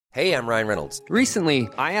Hey, I'm Ryan Reynolds. Recently,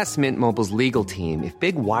 I asked Mint Mobile's legal team if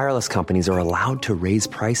big wireless companies are allowed to raise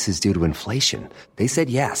prices due to inflation. They said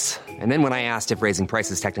yes. And then when I asked if raising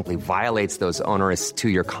prices technically violates those onerous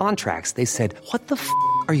two-year contracts, they said, "What the f***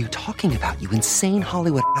 are you talking about, you insane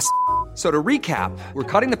Hollywood ass?" So to recap, we're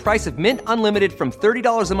cutting the price of Mint Unlimited from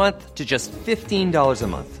 $30 a month to just $15 a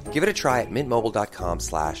month. Give it a try at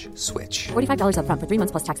mintmobile.com/switch. $45 up front for 3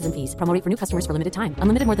 months plus taxes and fees. Promo rate for new customers for limited time.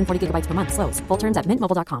 Unlimited more than 40 gigabytes per month. Slows full terms at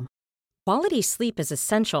mintmobile.com. Quality sleep is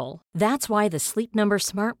essential. That's why the Sleep Number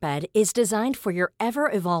Smart Bed is designed for your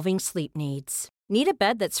ever-evolving sleep needs. Need a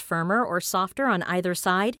bed that's firmer or softer on either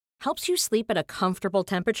side? Helps you sleep at a comfortable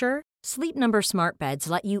temperature? Sleep Number Smart Beds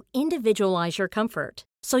let you individualize your comfort,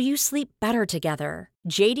 so you sleep better together.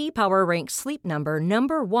 J.D. Power ranks Sleep Number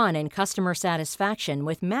number 1 in customer satisfaction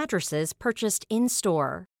with mattresses purchased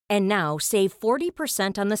in-store. And now, save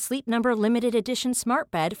 40% on the Sleep Number Limited Edition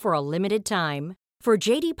Smart Bed for a limited time. For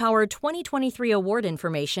J.D. Power 2023 award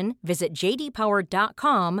information, visit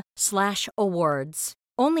jdpower.com/awards.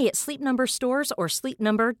 Only at Sleep Number stores or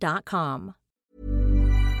sleepnumber.com.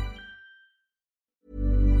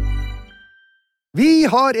 Vi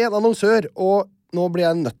har en annonsør, og nå blir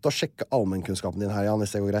jeg nødt til å sjekke allmennkunnskapen din her, Jan,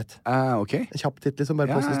 hvis det går greit. Ok. En kjapp titt, liksom,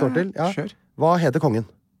 bare på hvordan det står til. Ja. Kjør. Hva heter kongen?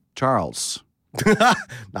 Charles.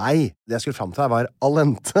 Nei, det jeg skulle fram til her var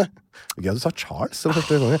Allente. Gøy at du sa Charles som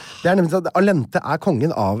første konge. Det er nemlig at Allente er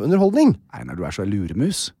kongen av underholdning. Einar, du er så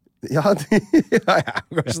luremus. Ja,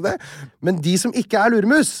 kanskje det. Men de som ikke er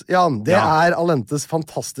luremus, Jan, det er Allentes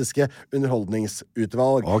fantastiske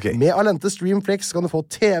underholdningsutvalg. Ok. Med Allente Streamflex kan du få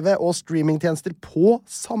TV- og streamingtjenester på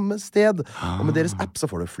samme sted. Og med deres app så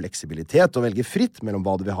får du fleksibilitet og velge fritt mellom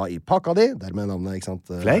hva du vil ha i pakka di. Dermed navnet, ikke sant?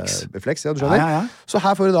 Flex? Flex, ja, du skjønner. Ja. Så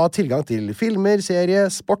her får du da tilgang til filmer, serie,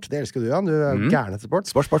 sport. Det elsker du, Jan. Du er gæren etter sport.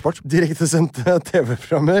 Sport. Direktesendte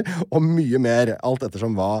TV-programmer og mye mer. Alt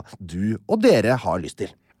ettersom hva du og dere har lyst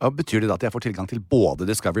til. Betyr det da at jeg får tilgang til både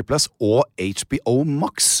Discovery Plus og HBO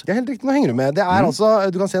Max? Det er helt riktig, nå henger du med. Det er altså,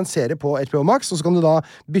 du kan se en serie på HBO Max, og så kan du da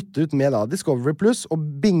bytte ut med da Discovery Plus og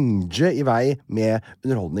binge i vei med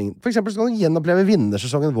underholdning. For eksempel så kan du gjenoppleve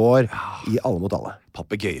vinnersesongen vår i Alle mot alle.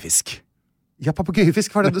 Papegøyefisk. Ja,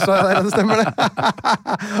 papegøyefisk var det du sa der, det stemmer det.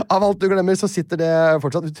 Av alt du glemmer, så sitter det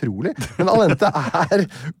fortsatt utrolig. Men Allente er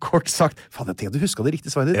kort sagt... Faen, jeg tenkte du husket det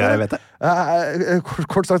riktige svaret ditt. Ja, jeg vet det.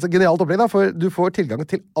 Kort sagt, genialt opplegg da, for du får tilgang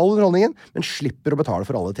til all underholdningen, men slipper å betale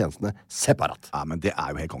for alle tjenestene separat. Ja, men det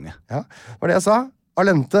er jo helt konge. Ja, var det jeg sa.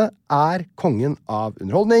 Allente er kongen av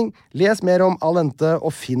underholdning. Les mer om Allente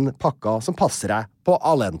og finn pakka som passer deg på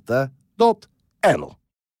allente.no.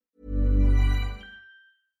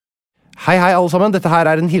 Hei, alle sammen. Dette her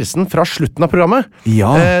er en hilsen fra slutten av programmet.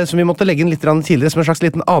 Ja. Som vi måtte legge inn litt tidligere som en slags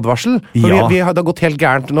liten advarsel. For Ja. det har gått helt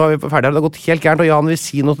gærent. Nå er vi ferdige. Det har gått helt gærent, og Jan vil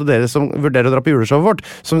si noe til dere som vurderer å dra på juleshowet vårt.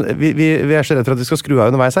 Som vi er så redd for at vi skal skru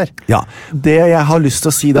av underveis her. Ja, det jeg har lyst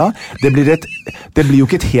til å si da, det blir jo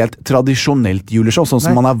ikke et helt tradisjonelt juleshow, sånn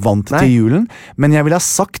som man er vant til julen, men jeg vil ha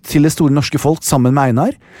sagt til det store norske folk sammen med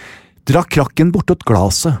Einar, dra krakken bortåt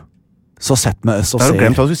glaset. Så sett med oss og Da har du ser.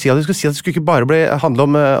 glemt hva du skulle si. Du skulle si at det skulle ikke bare handle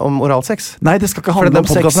om oralsex. Nei, det skal ikke For handle denne om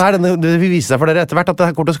sex. podcasten her, det vil vise seg for dere etter hvert at det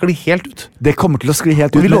her kommer til å skli helt ut. Det kommer til å skli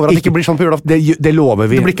helt ut. Og vi lover men at det ikke blir sånn på julaften. Det lover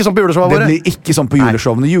vi. Det blir ikke sånn på juleshowene våre. Det blir ikke sånn på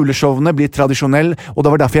juleshowene. Juleshowene blir tradisjonell, og det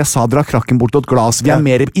var derfor jeg sa dra krakken bort til et glass. Vi er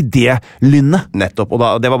mer i det lynnet. Nettopp,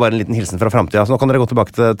 og det var bare en liten hilsen fra fremtiden. Så nå kan dere gå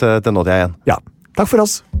tilbake til nåtida igjen. Ja, takk for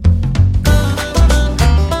oss.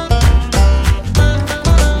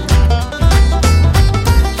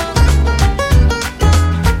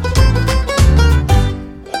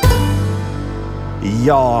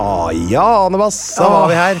 Ja, Anebass, så var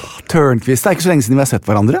vi her. Tørnquist, det er ikke så lenge siden vi har sett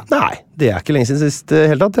hverandre. Nei, det er ikke lenge siden sist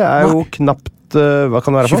helt tatt. Det er jo knapt, hva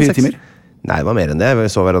kan det være for 24 timer? Nei, det var mer enn det. Vi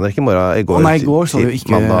så hverandre ikke i morgen. I går, Nei, i går så til du ikke...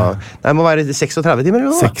 mandag. Nei, det må være 36 timer.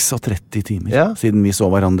 Eller? 36 timer Ja. siden vi så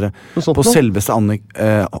hverandre. Noe sånt På nå? selveste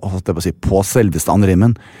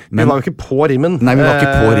Anne-Rimmen. Vi var jo ikke på rimmen. Nei, vi var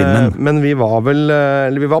ikke på rimmen. Men vi var vel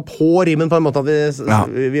eller vi var på rimmen på en måte at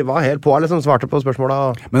vi var helt på, liksom, svarte på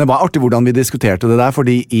spørsmåla. Men det var artig hvordan vi diskuterte det der,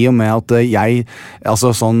 fordi i og med at jeg, altså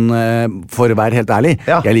sånn, for å være helt ærlig,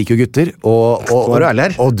 jeg liker jo gutter, og Var du ærlig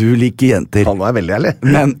her? du liker jenter. Han var veldig ærlig.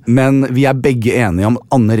 Men vi er begge enige om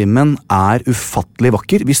Anne Rimmen er ufattelig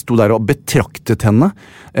vakker. Vi sto der og betraktet henne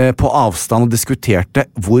på avstand og diskuterte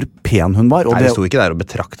hvor pen hun var. Og Nei, vi sto ikke der og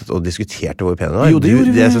betraktet og diskuterte hvor pen hun var. Jo, det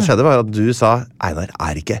gjorde vi. Det som skjedde var at du sa Einar,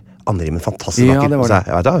 er ikke Anne Rimmen, fantastisk Ja, vakker. det var det.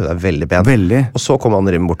 Jeg vet da, hun er veldig pen. Veldig. Og så kom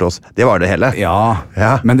Anne Rimmen bort til oss. Det var det hele. Ja,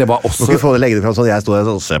 men det var Må også... ikke få det legge det fram sånn, jeg stod der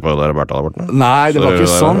sånn, se på det der Bertha der borte. Nei, det var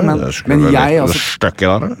ikke sånn, men jeg altså... Støkke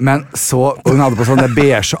der. Men så, og hun hadde på sånn det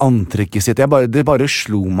beige antrekket sitt. Det bare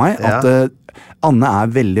slo meg at Anne er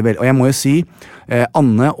veldig, veldig... Og jeg må jo si,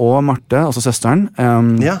 Anne og Marte, altså søsteren,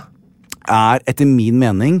 er etter min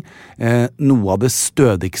mening noe av det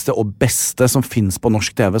stødigste og beste som finnes på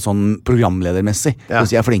norsk TV, sånn programledermessig. Så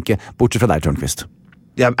de er flinke, bortsett fra deg, Tørnquist.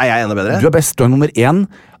 Er jeg enda bedre? Du er best, du er nummer 1,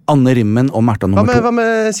 Anne Rimmen og Märtha nummer 2. Hva med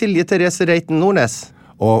Silje Therese Reiten Nordnes?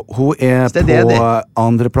 Og hun er på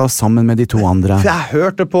andreplass sammen med de 2 andre.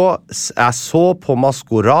 Jeg så på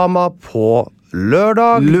Maskorama på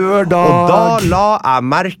lørdag, og da la jeg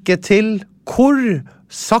merke til hvor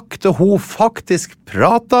sakte hun faktisk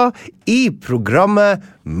prata i programmet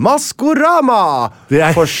Maskorama.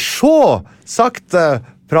 For så sakte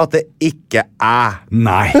prater ikke jeg.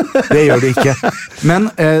 Nei, det gjør det ikke. Men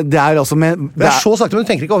det er altså med... Det er så sakte, men du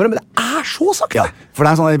tenker ikke over det, men det er så sakte. Ja, for det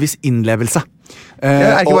er en sånn viss innlevelse. Det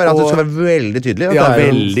er ikke bare at du skal være veldig tydelig. Ja,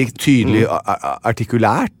 veldig tydelig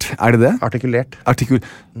artikulært. Er det det? Artikulert.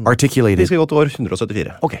 Articulated. Vi skal gå til år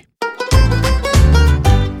 174. Ok.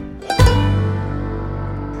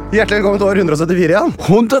 Hjertelig velkommen til år 174, Jan.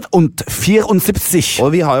 174. Og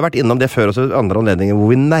vi har jo vært innom det før også andre anledninger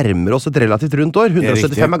hvor vi nærmer oss et relativt rundt år.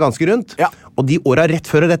 175 er ganske rundt. Ja. Og de åra rett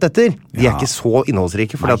før og rett etter, de er ikke så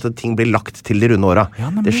innholdsrike, fordi at ting blir lagt til de runde åra.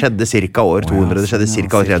 Det skjedde cirka år 200, det skjedde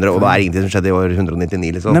cirka år 300, og det er ingenting som skjedde i år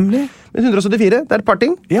 199, liksom. Nemlig. Men 174, det er et par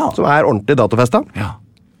ting som er ordentlig datofesta. Ja.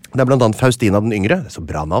 Det er blant annet Faustina den yngre. Det er så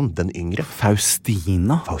bra navn, den yngre.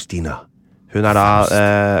 Faustina. Hun er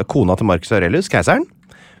da kona til Marcus Aurelius, keiseren.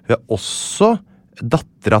 Hun er også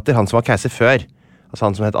dattera til han som var keiser før. Altså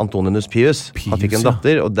han som het Antoninus Pius. Han fikk en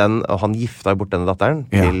datter, og han gifta bort denne datteren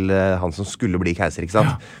til han som skulle bli keiser, ikke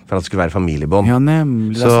sant? For at det skulle være familiebånd. Ja,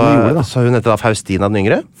 nemlig. Det er sånn vi gjorde det. Så hun heter da Faustina den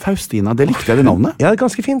yngre. Faustina, det likte jeg det navnet. Ja, det er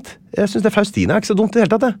ganske fint. Jeg synes det Faustina er ikke så dumt i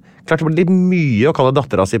hele tatt, det. Klart det blir litt mye å kalle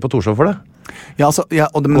dattera si på Torshov for det. Ja, altså,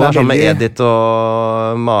 og det er sånn med Edith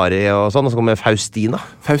og Mari og sånn, og så kommer Faustina.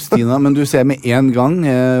 Faustina, men du ser med en gang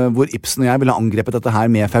hvor Ibsen og jeg ville angrepet dette her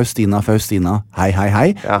med Faustina, hei, hei, hei,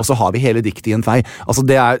 og så har vi hele diktet i en fei. Altså,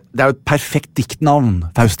 det er jo et perfekt diktnavn,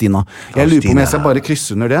 Faustina. Jeg lurer på om jeg skal bare krysse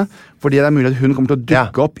under det, fordi det er mulig at hun kommer til å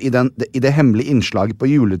dukke opp i det hemmelige innslaget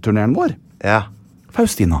på juleturneren vår. Ja.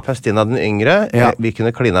 Faustina den yngre. Vi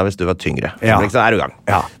kunne klina hvis du var tyngre. Så er du i gang.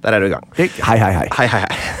 Der er du i gang. Hei, hei, hei. Hei, hei,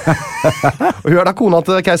 hei. Og hun er da kona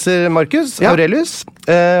til keiser Marcus Aurelius,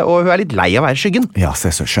 og hun er litt lei av å være skyggen. Ja, så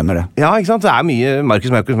jeg skjønner det. Ja, ikke sant? Det er mye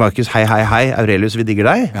Marcus, hei, hei, hei, Aurelius, vi digger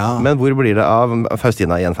deg. Men hvor blir det av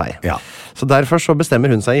Faustina i en fei? Ja. Så derfor så bestemmer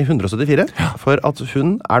hun seg i 174 for at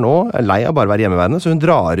hun er nå lei av bare å være hjemmeværende, så hun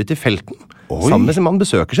drar ut i felten. Sammen med sin mann,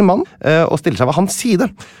 besøker sin mann og stiller seg ved hans side.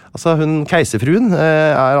 Altså keiserfruen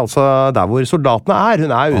er altså der hvor soldatene er.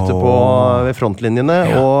 Hun er ute ved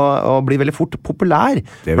frontlinjene og blir veldig fort populær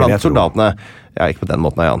blant soldatene. Ja, ikke på den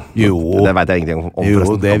måten, Jan. Det vet jeg ingenting om.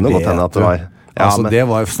 Jo, det vet du. Altså, det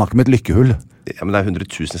var snakk om et lykkehull. Ja, men det er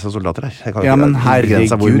 100.000 av soldater der. Ja, men herregud.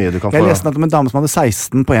 Jeg leste at en dame som hadde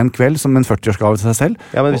 16 på en kveld som en 40-årsgave til seg selv.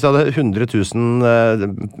 Ja, men hvis du hadde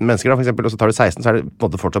 100.000 mennesker da, for eksempel, og så tar du 16, så er det på en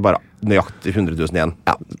måte fortsatt bare nøyaktig 100.000 igjen.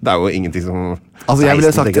 Ja, det er jo ingenting som... Altså, jeg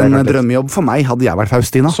ville sagt en drømmejobb for meg, hadde jeg vært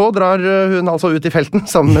Faustina. Så drar hun altså ut i felten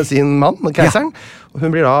sammen med sin mann, keiseren. Og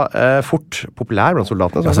hun blir da fort populær blant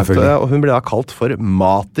soldatene. Og hun blir da kalt for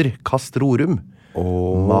Mater Castrorum.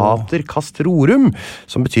 Mater Castrorum,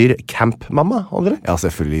 som betyr campmamma, aldri? Ja,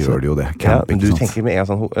 selvfølgelig gjør det jo det. Camp, du tenker med en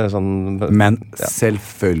sånn men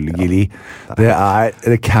selvfølgelig. Det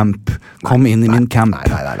er camp. Kom inn i min camp.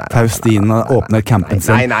 Faustina åpner campen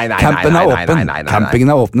sin. Campen er åpen.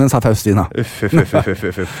 Campingen er åpen, sa Faustina.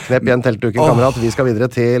 Knepp igjen teltduken, kamerat. Vi skal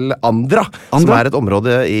videre til Andhra, som er et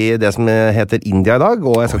område i det som heter India i dag.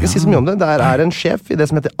 Og jeg skal ikke si så mye om det. Der er en sjef i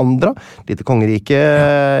det som heter Andhra. Lite kongerike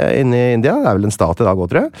inne i India. Det er vel en stat i dag også,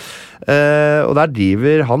 tror jeg. Og der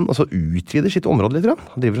driver han, altså utvider sitt område litt.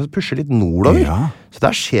 Han driver og pusher litt nordover. Så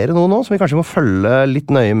der skjer det noe nå som vi kanskje må følge litt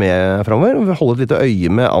nøye med fremover. Vi holder et lite øye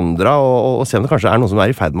med Andhra og se om det kanskje er noen som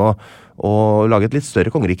er i ferd med å lage et litt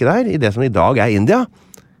større kongerike der, i det som i dag er India.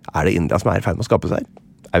 Er det India som er i ferd med å skape seg?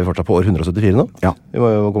 Er vi fortsatt på år 174 nå? Ja. Vi må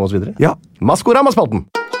jo komme oss videre. Ja. Maskorama-spalten!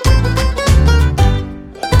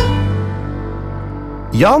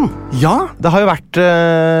 Jan, det har jo vært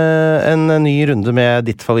en ny runde med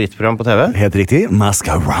ditt favorittprogram på TV. Helt riktig,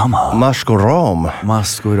 Maskorama.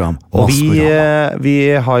 Og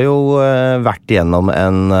vi har jo vært igjennom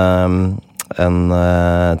en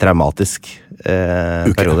traumatisk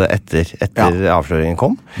periode etter avsløringen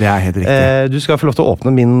kom. Det helt riktig. Du skal få lov til å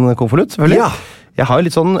åpne min konvolutt, selvfølgelig. Ja. Jeg har jo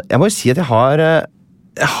litt sånn, jeg må jo si at jeg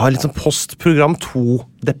har litt sånn post-program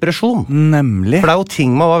 2-depresjon. Nemlig. For det er jo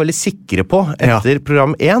ting man var veldig sikre på etter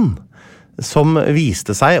program 1. Som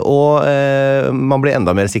viste seg, og man blir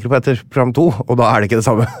enda mer sikker på etter program 2, og da er det ikke det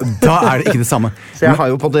samme. Da er det ikke det samme. Så jeg har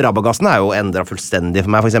jo på en måte Rabagassen er jo endret fullstendig for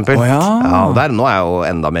meg, for eksempel. Ja, og nå er jeg jo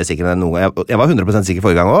enda mer sikker enn noe. Jeg var 100% sikker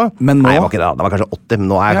forrige gang også. Men nå... Nei, jeg var ikke det. Det var kanskje 80, men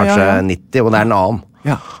nå er jeg kanskje 90, og det er en annen.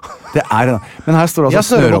 Ja, det er det. Men her står altså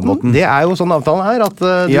Snøroboten. Det er jo sånn avtalen her, at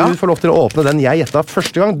du får lov til å åpne den jeg gjettet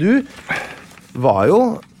første gang. Du var jo...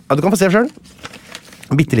 Ja, du kan få se selv.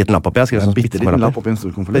 Bitteliten lapp oppi. Jeg skrev sånn bitteliten lapp oppi en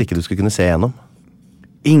stor konvolutt. Ikke du skulle kunne se gjennom.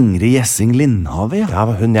 Ingrid Gjessing Lindhave, Ja,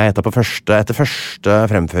 hun jeg gjettet på etter første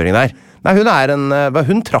fremføring der. Nei,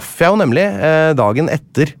 hun traff jeg jo nemlig dagen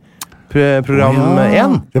etter program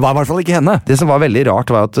 1. Det var i hvert fall ikke henne. Det som var veldig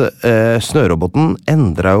rart var at Snøroboten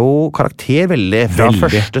endret jo karakter veldig fra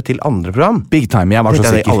første til andre program. Big time, jeg var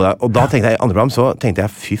så sikker. Og da tenkte jeg i andre program, så tenkte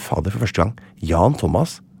jeg, fy fader, for første gang, Jan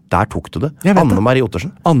Thomas, der tok du det. Anne Marie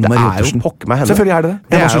Ottersen. Det er jo pokker meg henne. Selvfølgelig er det det.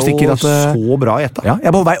 Det er jo så bra gjettet. Ja,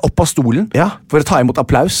 jeg var på vei opp av stolen for å ta imot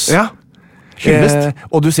applaus. Ja.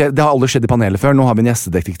 Og du ser, det har aldri skjedd i panelet før. Nå har vi en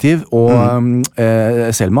gjestedetektiv og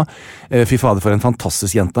Selma. Fy fader, for en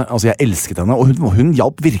fantastisk jente. Altså, jeg elsket henne, og hun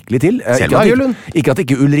hjalp virkelig til. Ikke at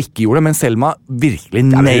ikke Ulrikke gjorde det, men Selma virkelig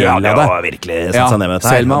naila det. Ja, virkelig satt seg ned med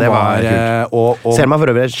dette. Selma var kult. Selma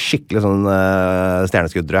for øvrig skikkelig sånn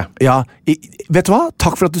stjerneskudd, tror jeg. Ja, vet du hva?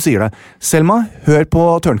 Takk for at du sier det. Selma, hør på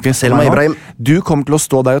Tørnquist. Selma Ibrahim. Du kommer til å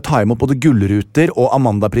stå der og ta imot både gullruter og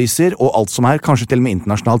Amandapriser og alt som er, kanskje til og med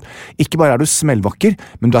internasjonalt. Ikke bare er du smellvakker,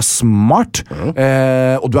 men du er smart,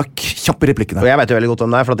 og du er kjapp i replikkene. Og jeg vet jo veldig godt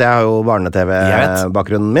om deg, for at jeg har jo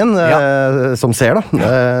barne-TV-bakgrunnen min, som ser da.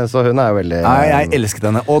 Så hun er jo veldig jeg elsket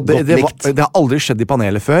henne, og det har aldri skjedd i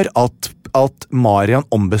panelet før at Marian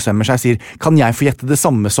ombestemmer seg, sier, kan jeg få gjette det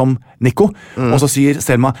samme som Nico? Og så sier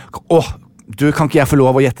Selma, kan ikke jeg få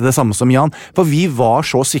lov å gjette det samme som Jan? For vi var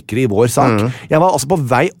så sikre i vår sak. Jeg var altså på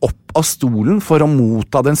vei opp av stolen for å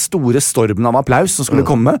motta den store stormen av applaus som skulle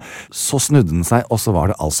komme. Så snudde den seg, og så var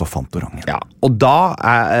det altså Fantorangen. Ja, og da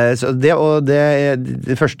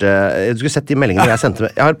det første, du skulle sett de meldingene jeg sendte.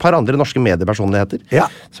 Jeg har et par andre norske mediepersonligheter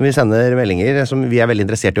som vi sender meldinger som vi er veldig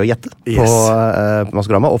interessert i å gjette på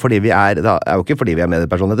Maskorama, og fordi det er jo ikke fordi vi er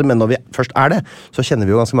mediepersonligheter, men når vi først er det, så kjenner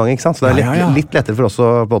vi jo ganske mange, ikke sant? Så det er litt lettere for oss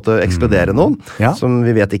å på en måte ekskludere noen som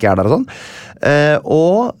vi vet ikke er der og sånn.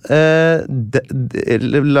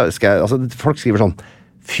 Folk skriver sånn,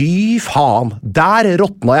 fy faen, der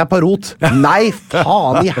råtna jeg på rot. Nei,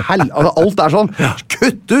 faen i hell. Alt er sånn,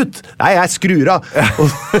 kutt ut. Nei, jeg skrur av.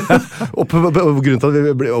 Og grunnen til at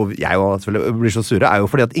jeg blir så sure er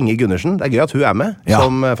jo fordi at Inge Gundersen, det er gøy at hun er med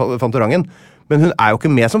som Fantorangen, men hun er jo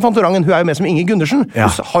ikke med som Fantorangen, hun er jo med som Inge Gundersen.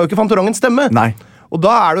 Hun har jo ikke Fantorangens stemme. Nei. Og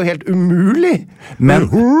da er det jo helt umulig. Men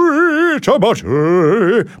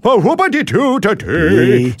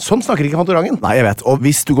sånn snakker ikke Fantorangen. Nei, jeg vet. Og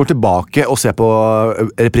hvis du går tilbake og ser på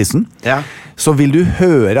reprisen, så vil du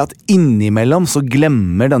høre at innimellom så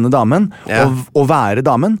glemmer denne damen å være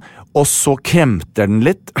damen, og så kremter den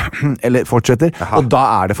litt, eller fortsetter, og da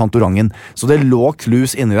er det Fantorangen. Så det lå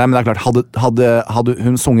klus inni der, men det er klart, hadde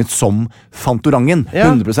hun sunget som Fantorangen,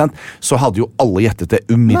 100%, så hadde jo alle gjettet det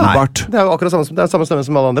umiddelbart. Nei, det er jo akkurat samme stemme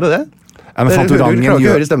som alle andre, det. Ja, men Fantorangen klarer ikke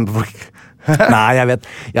å høre stemme på folk. Nei, jeg vet.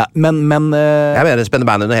 Ja, men jeg mener spennende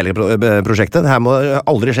band under hele prosjektet. Det her må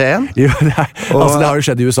aldri skje igjen. Jo, det har jo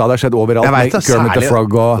skjedd i USA, det har skjedd overalt. Jeg vet det, med Kermit the Frog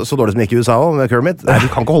og... Så dårlig som ikke i USA også, med Kermit. Nei, du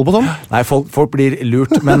kan ikke holde på sånn. Nei, folk blir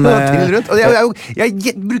lurt, men...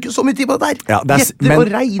 jeg bruker så mye tid på det der. Gjetter og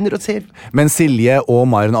regner og ser. Men Silje og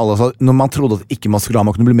Maren og alle sa, når man trodde at ikke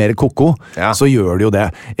Maskorama kunne bli mer koko, så gjør det jo det.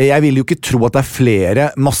 Jeg vil jo ikke tro at det er flere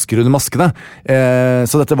masker under maskene.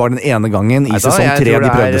 Så dette var den ene gangen i sesong 3 de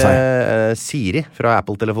prøvde seg. Siri fra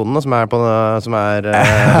Apple-telefonene som er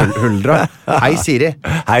huldra. Hei Siri.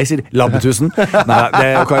 Hei Siri. Labbetusen. Nei, det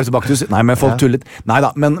er Karius Baktus. Nei, men folk tullet.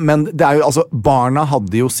 Neida, men det er jo altså, barna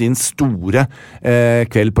hadde jo sin store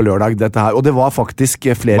kveld på lørdag, dette her, og det var faktisk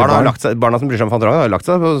flere barna som bryr seg om Fantorangen har lagt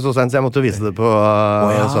seg så sent, så jeg måtte vise det på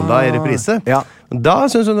søndag i reprise. Da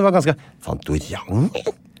synes hun det var ganske Fantorangen?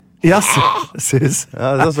 Ja, synes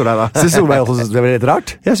Solveig også synes det var litt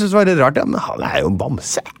rart? Jeg synes det var litt rart, men han er jo en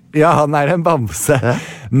bamse. Ja, han er en bamse.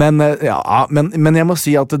 Men jeg må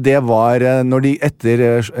si at det var, når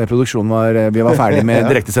etter produksjonen vi var ferdig med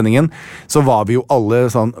direktesendingen, så var vi jo alle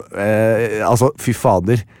sånn, altså, fy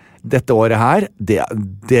fader, dette året her,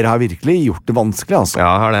 dere har virkelig gjort det vanskelig, altså. Ja,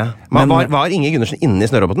 har det. Men var Inge Gundersen inne i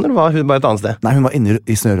snøroboten, eller var hun bare et annet sted? Nei, hun var inne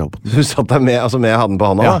i snøroboten. Hun satt der med handen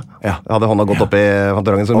på hånda, Ja. Hadde hånda gått opp i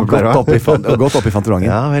Fantorangen som Og gått opp i Fantorangen.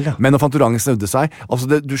 Ja, vel, ja. Men når Fantorangen snudde seg,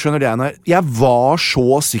 altså du skjønner det, Einar, jeg var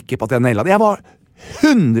så sikker på at jeg nailet det.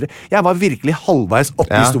 Jeg var virkelig halvveis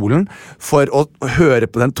oppe i stolen for å høre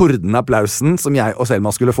på den tordende applausen som jeg og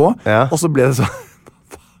Selma skulle få, og så ble det så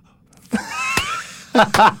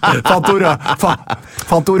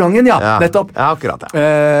Fantorangen, nettopp. Ja, akkurat,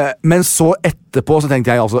 men så etterpå så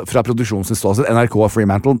tenkte jeg altså fra produksjonens ståsted, NRK og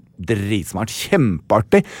Fremantle, dritsmart,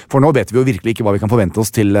 kjempeartig, for nå vet vi jo virkelig ikke hva vi kan forvente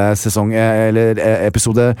oss til sesong, eller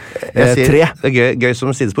episode 3. Det er gøy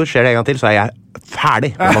som sidespor, skjer det en gang til, så er jeg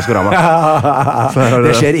ferdig med Maskorama.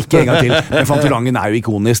 Det skjer ikke en gang til, men Fantorangen er jo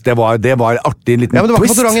ikonisk, det var artig en liten twist. Ja, men det var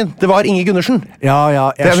ikke Fantorangen, det var Inge Gundersen. Ja, jeg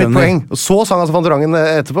skjønner. Det er mitt poeng, og så sang altså Fantorangen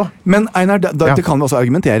etterpå. Men Einar, det kan vi også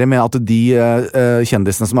argumentere med at de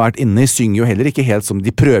kjendisene som har vært inne, synger jo heller ikke helt som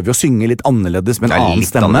de prøver å synge litt annerledes med en annen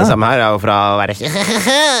stemme. Det samme her er jo fra å være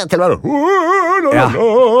til å være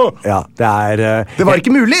det var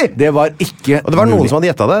ikke mulig! Det var ikke Og det var noen mulig. som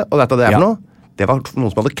hadde gjettet det, og dette det er for noe. Det var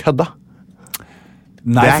noen som hadde kødda.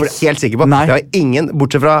 Nei, det er jeg helt sikker på. Nei. Det var ingen,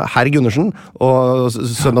 bortsett fra herr Gundersen og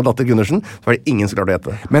sønn og datter Gundersen, så var det ingen som klarte å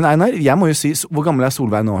gjette. Men Einar, jeg må jo si, hvor gammel er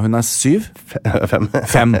Solveig nå? Hun er 7?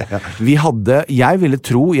 5. Vi hadde, jeg ville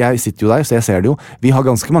tro, jeg sitter jo der, så jeg ser det jo, vi har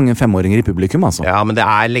ganske mange 5-åringer i publikum, altså. Ja, men det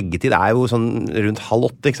er leggetid, det er jo sånn rundt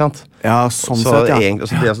 7:30, ikke sant? Ja, sånn så sett, ja. Egentlig,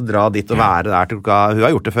 så det å dra dit og være der til klokka, hun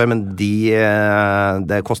har gjort det før, men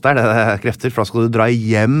det koster, det er krefter, for da skal du dra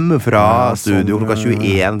hjem fra studio klokka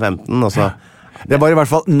 21:15, og så... Det var i hvert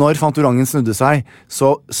fall, når Fantorangen snudde seg,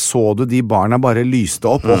 så du de barna bare lyste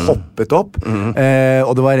opp og hoppet opp.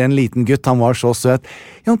 Og det var en liten gutt, han var så søt.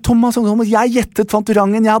 Ja, Thomas, jeg gjettet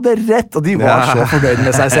Fantorangen, jeg hadde rett! Og de var så fornøyd med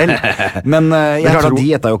seg selv. Men jeg tror... De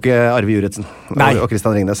gjettet jo ikke Arve Juritzen og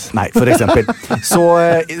Christian Ringnes. Nei, for eksempel.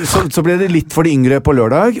 Så ble det litt for de yngre på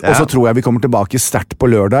lørdag, og så tror jeg vi kommer tilbake sterkt på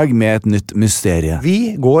lørdag med et nytt mysterie.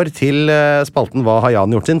 Vi går til spalten Hva har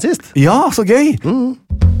Jan gjort siden sist? Ja, så gøy!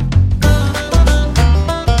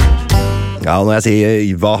 Ja, når jeg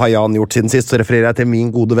sier hva har Jan gjort siden sist, så refererer jeg til min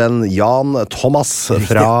gode venn Jan Thomas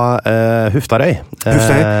fra Huftarøy.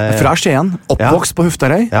 Fra Skien, oppvokst på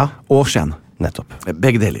Huftarøy og Skien. Nettopp.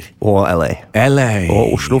 Begge deler. Og LA.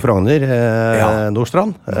 Og Oslo, Frogner,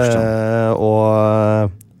 Nordstrand.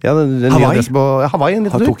 Og... Ja, Hawaii. Hawaii en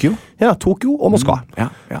liten tur. Tokyo. Ja, Tokyo og Moskva.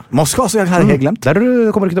 Moskva, så jeg hadde helt glemt. Der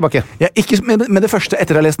kommer du ikke tilbake. Ja, ikke med det første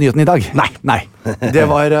etter å ha lest nyheten i dag. Nei. De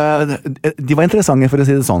var interessante, for å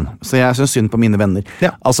si det sånn. Så jeg synes synd på mine venner.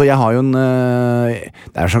 Ja. Altså, jeg har jo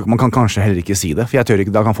man kan kanskje heller ikke si det, for jeg tør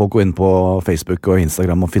ikke, da kan folk gå inn på Facebook og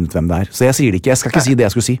Instagram og finne ut hvem det er. Så jeg sier det ikke, jeg skal ikke si det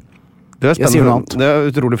jeg skulle si. Det er spennende. Det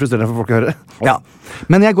er utrolig frustrerende for folk å høre. Ja,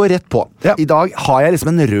 men jeg går rett på. I dag har jeg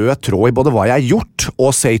liksom en rød tråd i både hva jeg har gjort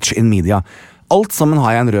og Sage in Media. Alt sammen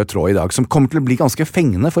har jeg en rød tråd i dag, som kommer til å bli ganske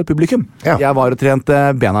fengende for publikum. Ja. Jeg var og trente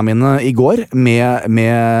bena mine i går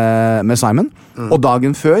med Simon, og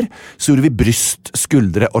dagen før så gjorde vi bryst,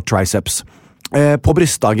 skuldre og triceps. På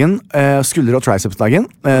brystdagen, skuldre- og tricepsdagen,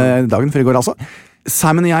 dagen før i går altså,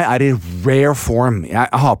 Simon og jeg er i rare form.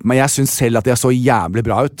 Jeg synes selv at jeg så jævlig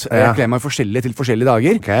bra ut. Jeg kler meg forskjellig til forskjellige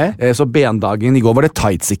dager. Så bendagen i går var det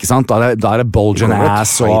tights, ikke sant? Da er det bulge and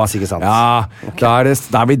ass. Da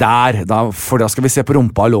er vi der. For da skal vi se på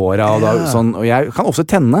rumpa og låra. Og jeg kan også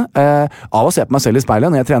tenne av å se på meg selv i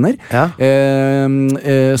speilet når jeg trener.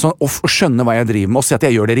 Sånn, og skjønne hva jeg driver med, og se at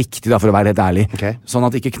jeg gjør det riktig, da, for å være helt ærlig. Sånn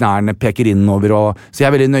at ikke knærne peker innover. Så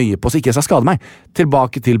jeg er veldig nøye på så ikke jeg skal skade meg.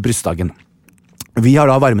 Tilbake til brystdagen. Vi har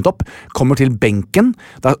da varmet opp, kommer til benken,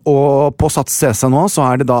 og på Sats CC nå så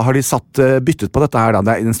har de byttet på dette her,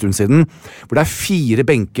 det er en stund siden, hvor det er 4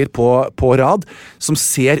 benker på rad som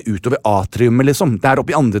ser utover atriumet, liksom. Det er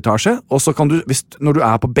oppe i andre etasje, og så kan du, når du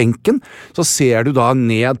er på benken, så ser du da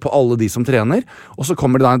ned på alle de som trener, og så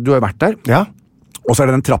kommer det da, du har vært der, og så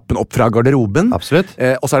er det den trappen opp fra garderoben. Absolutt.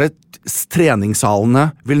 Og så er det treningssalene,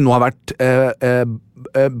 vil nå ha vært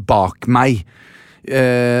bak meg.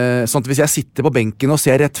 Sånn at hvis jeg sitter på benken og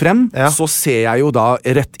ser rett frem, så ser jeg jo da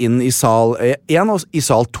rett inn i sal 1 og i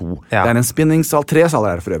sal 2. Det er en spinningsal, 3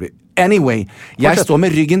 saler her for øvrig. Anyway, jeg står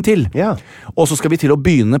med ryggen til, og så skal vi til å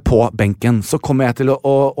begynne på benken. Så kommer jeg til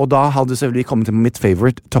og da hadde selvfølgelig kommet til mitt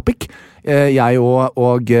favorite topic, jeg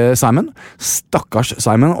og Simon. Stakkars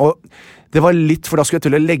Simon. Og det var litt, for da skulle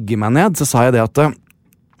jeg til å legge meg ned, så sa jeg det at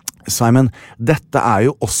Simon, dette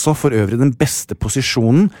jo også for øvrig den beste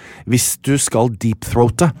posisjonen hvis du skal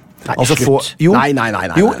deep-throate. Nei, slutt.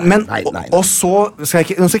 Nei. Og så skal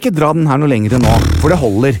jeg ikke dra den her noe lengre nå, for det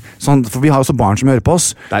holder. Sånn, for vi har jo også barn som hører på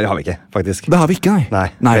oss. Nei, det har vi ikke, faktisk. Det har vi ikke, nei.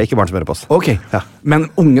 Nei, vi har ikke barn som hører på oss. Ok, Ja. men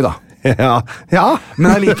unge da. Ja.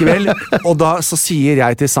 Men allikevel, og da så sier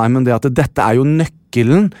jeg til Simon det at dette jo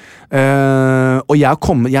nøkkelen, og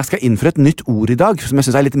jeg skal innføre et nytt ord i dag, som jeg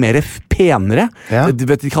synes litt mer penere. Ja.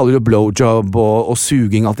 De kaller det blowjob og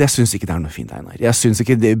suging, alt. Jeg synes ikke det noe fint, Einar. Jeg synes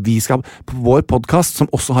ikke vi skal, på vår podcast, som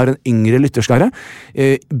også har en yngre lytterskare,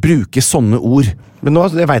 bruke sånne ord. Men nå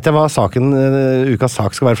vet jeg hva ukas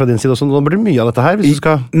sak skal være fra din side også. Nå blir det mye av dette her, hvis du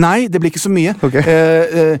skal... Nei, det blir ikke så mye. Ok.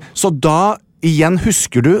 Så da... Igjen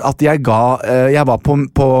husker du at jeg var på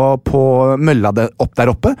mølla opp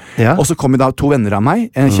der oppe, Ja. og så kom da 2 venner av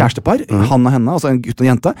meg, en kjærestepar, han og henne, altså en gutt og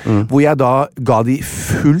en jente, hvor jeg da ga de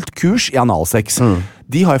fullt kurs i analsex.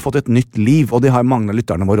 De har jo fått et nytt liv, og det har mange av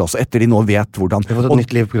lytterne våre også, etter de nå vet hvordan. Vi har fått et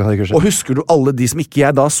nytt liv på grunn av det kurset. Og husker du alle de som ikke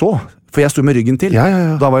jeg da så? For jeg sto med ryggen til.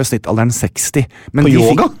 Ja. Da var jo snittalderen 60. Men På de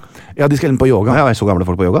yoga? Ja, de skal inn på yoga. Ja, så gamle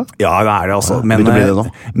folk på yoga? Ja, det det altså. Ja, begynner å bli det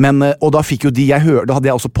nå. Og da fikk jo de, da hadde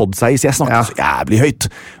jeg også podseg, så jeg snakket så jævlig høyt.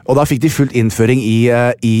 Og da fikk de fullt innføring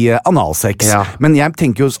i analsex. Ja. Men jeg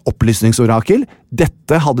tenker jo opplysningsorakel,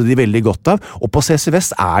 dette hadde de veldig godt av, og på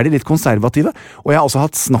CCVS de litt konservative, og jeg har også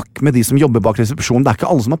hatt snakk med de som jobber bak resepsjonen, det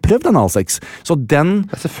ikke alle som har prøvd analsex. Så den...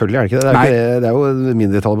 Ja, selvfølgelig det ikke det. Det jo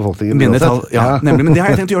mindretall av befolkningen. Mindretall, ja, nemlig, men det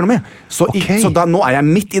har jeg tenkt å gjøre noe med. Så, Ok. så da, nå jeg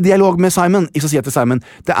midt i dialog med Simon, så sier jeg til Simon,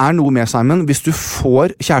 det noe med Simon, hvis du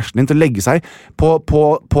får kjæresten din til å legge seg på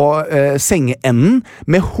sengeenden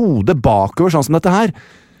med hodet bakover, sånn som dette her,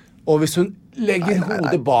 og hvis hun legger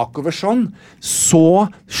hodet bakover sånn,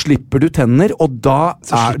 så slipper du tenner, og da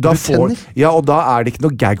får... Ja, og da det ikke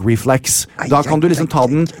noe gag reflex. Da kan du liksom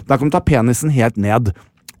da kan du ta penisen helt ned.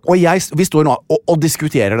 Og vi står nå og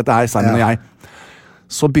diskuterer dette her, Simon og jeg.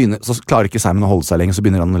 Så klarer ikke Simon å holde seg lenger, så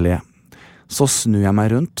begynner han å le. Så snur jeg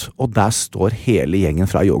meg rundt, og der står hele gjengen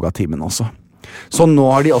fra yogatimen også. Så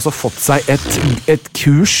nå har de også fått seg et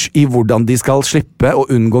kurs i hvordan de skal slippe å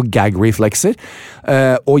unngå gag reflexer,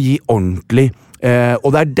 og gi ordentlig.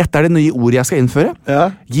 Og dette det nye ordet jeg skal innføre. Ja.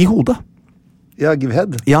 Gi hodet. Ja, give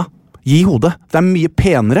head. Ja, gi hodet. Det mye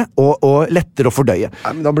penere og lettere å fordøye.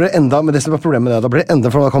 Nei, men da blir det enda, men det som problemet med det, da blir det enda,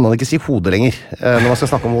 for da kan man ikke si hode lenger, når man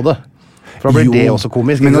skal snakke om hodet. For da blir det også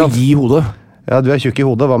komisk. Men ikke å sant? gi hodet. Ja, du tjukk i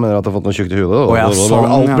hodet. Hva mener du at du har fått noe tjukt i hodet?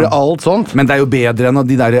 Sånn, Blir alt sånt? Men det jo bedre enn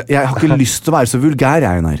de der... Jeg har ikke lyst til å være så vulgær,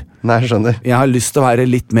 Einar. Nei, jeg skjønner. Jeg har lyst til å være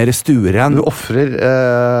litt mer stueren. Du offrer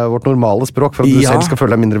vårt normale språk for at du selv skal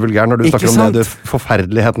føle deg mindre vulgær når du snakker om det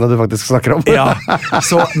forferdelighetene du faktisk snakker om. Ja,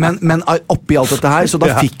 men oppi alt dette her, så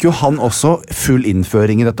da fikk jo han også full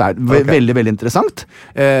innføring i dette her. Veldig, veldig interessant.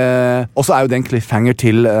 Og så jo det en cliffhanger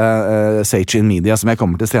til Sage in Media, som jeg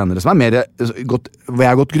kommer til senere, som mer hvor jeg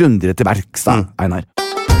har gått grundigere til verks da, Einar.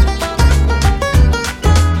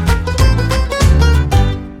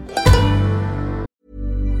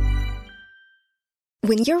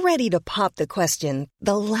 When you're ready to pop the question,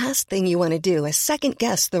 the last thing you want to do is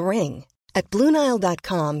second-guess the ring. At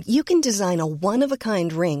BlueNile.com, you can design a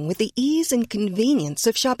one-of-a-kind ring with the ease and convenience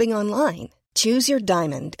of shopping online. Choose your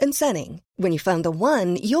diamond and setting. When you find the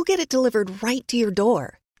one, you'll get it delivered right to your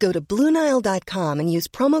door. Go to BlueNile.com and use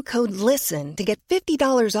promo code LISTEN to get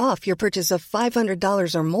 $50 off your purchase of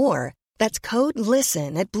 $500 or more. That's code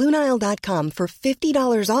LISTEN at BlueNile.com for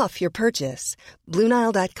 $50 off your purchase.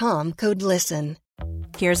 BlueNile.com, code LISTEN.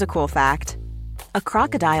 Here's a cool fact. A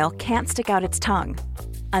crocodile can't stick out its tongue.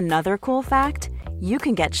 Another cool fact, you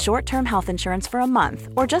can get short-term health insurance for a month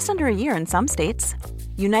or just under a year in some states.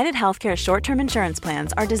 United Healthcare short-term insurance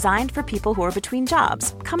plans are designed for people who are between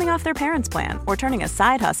jobs, coming off their parents' plan, or turning a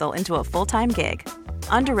side hustle into a full-time gig.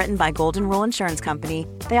 Underwritten by Golden Rule Insurance Company,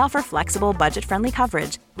 they offer flexible, budget-friendly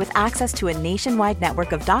coverage with access to a nationwide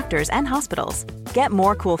network of doctors and hospitals. Get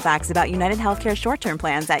more cool facts about United Healthcare short-term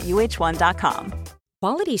plans at uh1.com.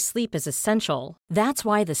 Quality sleep is essential. That's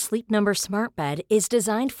why the Sleep Number Smart Bed is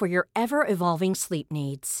designed for your ever-evolving sleep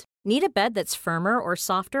needs. Need a bed that's firmer or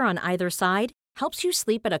softer on either side? Helps you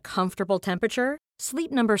sleep at a comfortable temperature?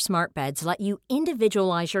 Sleep Number Smart Beds let you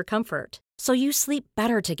individualize your comfort, so you sleep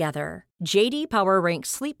better together. J.D. Power ranks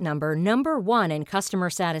Sleep Number #1 in customer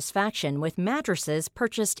satisfaction with mattresses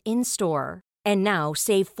purchased in-store. And now,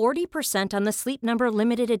 save 40% on the Sleep Number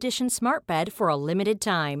Limited Edition Smart Bed for a limited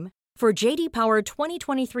time. For J.D. Power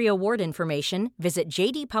 2023 award information, visit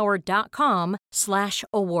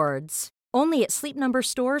jdpower.com/awards. Only at Sleep Number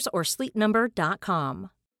stores or sleepnumber.com.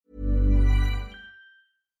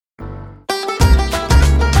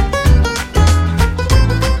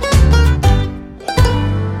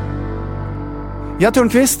 Ja,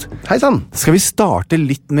 Tørnquist. Hei sann. Skal vi starte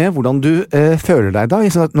litt med hvordan du føler deg da?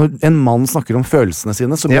 Når en mann snakker om følelsene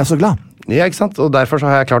sine, så blir jeg så glad. Ja, ikke sant? Og derfor så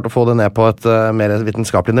har jeg klart å få det ned på et mer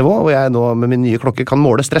vitenskapelig nivå, og jeg nå med min nye klokke kan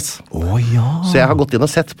måle stress. Ja. Så jeg har gått inn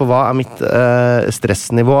og sett på hva er mitt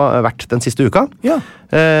stressnivå vært den siste uka. Ja.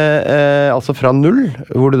 Altså fra 0,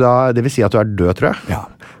 hvor du da, det vil si at du er død, tror jeg. Ja.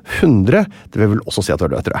 100, det vil vel også si at du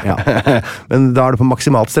er død, tror jeg. Ja. Men da er du på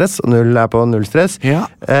maksimalt stress, og 0 er på 0 stress. Ja.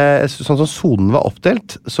 Sånn som sonen var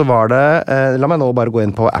oppdelt, så var det, la meg nå bare gå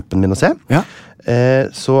inn på appen min og se. Ja.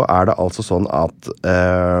 Så er det altså sånn at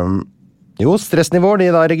jo, stressnivåer, de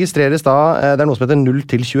da registreres da, det er noe som heter 0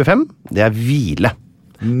 til 25, det er hvile.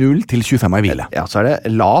 0 til 25 er hvile. Ja, så er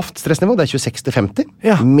det lavt stressnivå, det er 26 til 50.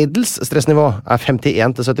 Ja. Middels stressnivå er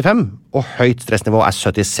 51 til 75, og høyt stressnivå er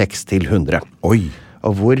 76 til 100. Oi.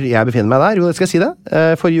 Og hvor jeg befinner meg der, jo, det skal jeg si det.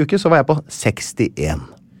 Forrige uke så var jeg på 61.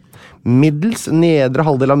 Middels, nedre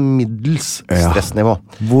halvdel av middels stressnivå.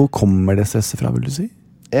 Hvor kommer det stresset fra, vil du si?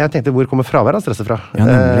 Jeg tenkte, hvor kommer fravær av stresset fra? Ja,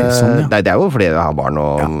 nemlig, sånn, ja. Nei, det er jo fordi jeg har barn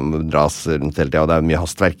og dras rundt hele tiden, og det er mye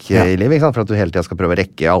hastverk i livet, ikke sant? For at du hele tiden skal prøve å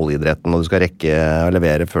rekke allidretten, og du skal rekke å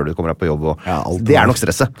levere før du kommer deg på jobb, og det er nok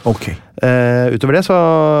stresset. Okay. Utover det, så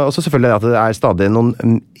også selvfølgelig at det er stadig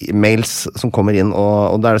noen mails som kommer inn,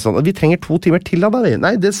 og da er det sånn, vi trenger 2 timer til av deg.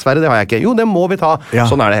 Nei, dessverre, det har jeg ikke. Jo, det må vi ta. Ja.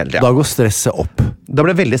 Sånn er det hele tiden. Da går stresset opp. Da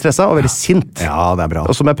blir jeg veldig stresset og veldig sint. Ja, det er bra.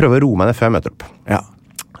 Og så må jeg prøve å roe meg ned før jeg møter opp. Ja.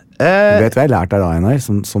 Du vet hva jeg har lært av Einar,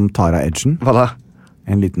 som tar av edgen? Hva da?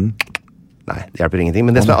 En liten... Nei, det hjelper ingenting.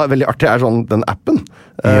 Men det som er veldig artig er sånn, den appen,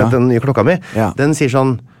 den nye klokka mi, den sier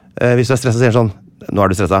sånn, hvis du er stresset, sier den sånn, nå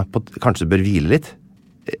er du stresset, kanskje du bør hvile litt.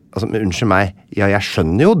 Altså, men unnskyld meg, ja, jeg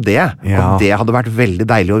skjønner jo det, og det hadde vært veldig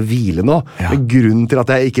deilig å hvile nå, men grunnen til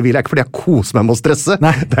at jeg ikke hviler er ikke fordi jeg koser meg med å stresse.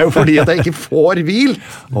 Nei. Det er jo fordi at jeg ikke får hvil.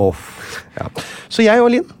 Ja. Så jeg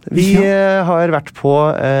og Linn, vi har vært på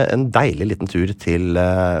en deilig liten tur til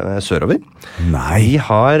sørover. Nei. Vi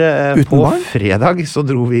har på barn? fredag så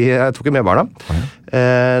tok vi med barna,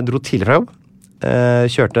 dro tidlig fra jobb,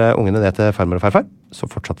 kjørte ungene ned til farmor og farfar,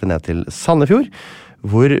 så fortsatte vi ned til Sandefjord,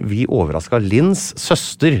 hvor vi overrasket Linns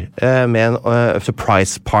søster med en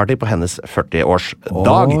surprise party på hennes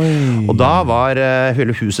 40-årsdag. Og da var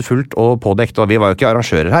hele huset fullt og pådekt, og vi var jo ikke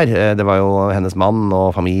arrangører her. Det var jo hennes mann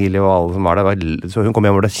og familie og alle som var der. Så hun kom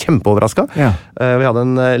hjem og ble kjempeoverrasket. Ja. Vi hadde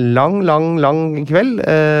en lang kveld.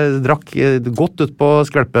 Drakk godt ut på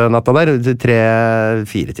skvelpenatta der.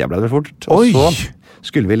 3-4 ble det fort. Og så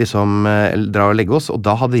skulle vi liksom dra og legge oss, og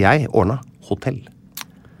da hadde jeg ordnet hotell.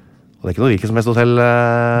 Og det er ikke noe hvilket som helst hotell.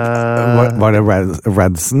 Var det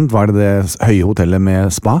Radisson? Var det høye hotellet med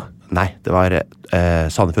spa? Nei, det var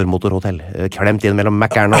Sandefjord Motorhotell. Klemt inn mellom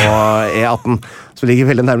Mækkern og E18. Som ligger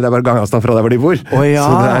veldig nærmere, det er bare gangavstand fra der hvor de bor.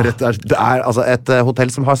 Så det er altså et hotell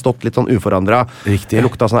som har stått litt sånn uforandret. Riktig. Det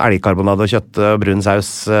lukta sånn elgkarbonade og kjøtt og brun saus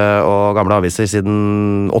og gamle aviser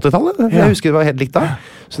siden 80-tallet. Jeg husker det var helt likt da.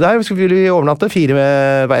 Så der skulle vi overnatte. 4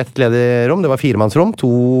 var ett ledig rom. Det var 4-mannsrom.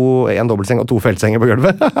 1 dobbeltseng og 2 feltsenger på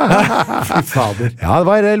gulvet. Fy fader. Ja,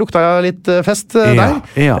 det lukta litt fest der.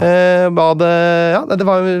 Badet, det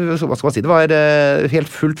var, hva skal man si, det var helt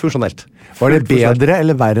fullt funksjonelt. Var det bedre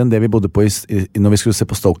eller verre enn det vi bodde på når vi skulle se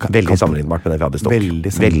på Stoke? Veldig sammenlignbart med det vi hadde i Stoke.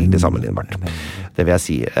 Veldig sammenlignbart. Det vil jeg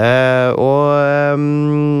si. Og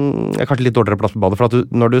kanskje litt dårligere plass på badet, for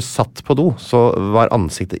at når du satt på do, så var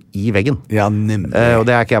ansiktet i veggen. Ja, nemlig. Og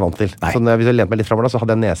det er ikke jeg vant til. Nei. Så hvis jeg lente meg litt fremover da, så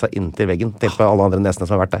hadde jeg nesa inntil veggen. Tenk på alle andre nesene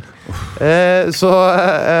som har vært der. Så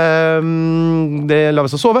det la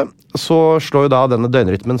vi så sove. Så slår jo da denne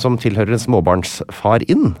døgnrytmen som tilhører en småbarnsfar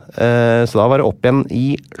inn. Så da var det opp igjen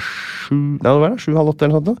i 7-8 eller noe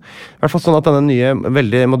sånt. I hvert fall sånn at denne nye,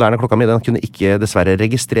 veldig moderne klokka mi, den kunne ikke dessverre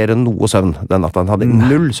registrere noe søvn den natta. Den hadde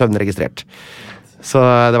 0 søvn registrert. Så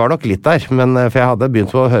det var nok litt der, for jeg hadde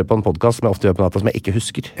begynt å høre på en podcast som jeg ofte gjør på natta som jeg ikke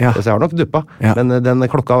husker. Ja. Så jeg var nok duppa, men den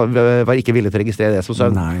klokka var ikke villig til å registrere det som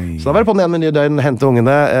søvn. Nei. Så da var det på den igjen med nye døgn, hente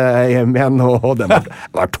ungene hjem igjen, og den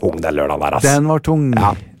var tung den lørdagen der, ass. Den var tung.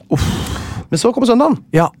 Ja. Men så kom søndagen.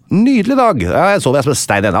 Ja. Nydelig dag. Jeg sov som en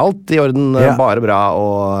stein igjen. Alt i orden, bare bra,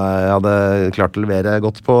 og jeg hadde klart å levere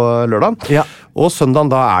godt på lørdag. Ja. Og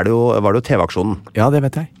søndagen, da var det jo TV-aksjonen. Ja, det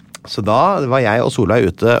vet jeg. Så da var jeg og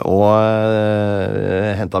Solveig ute og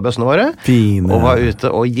hentet bøssene våre. Fine. Og var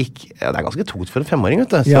ute og gikk. Det er ganske tungt for en 5-åring,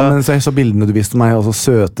 vet du. Så, ja, men så jeg så bildene du viste meg, og så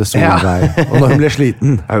søte Solveig. Og når hun ble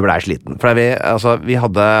sliten. Ja, hun ble sliten. For vi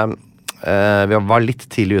hadde... vi var litt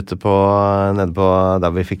tidlig ute nede på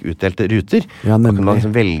der vi fikk utdelt ruter. Ja, man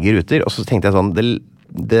liksom velger ruter. Og så tenkte jeg sånn,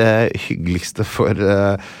 det hyggeligste for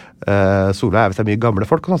Solveig er visst mye gamle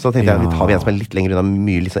folk, så da tenkte jeg vi tar en som litt lenger unna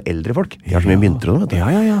mye litt sånn eldre folk. De har så mye mynter og noe, vet du.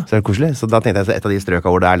 Så det koselig. Så da tenkte jeg et av de strøka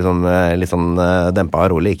hvor det litt sånn dempa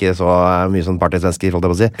og rolig, ikke så mye sånn partysvensker, holdt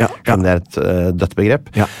jeg på å si. Men det et dødt begrep.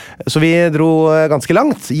 Så vi dro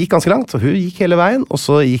gikk ganske langt, og hun gikk hele veien, og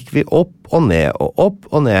så gikk vi opp og ned,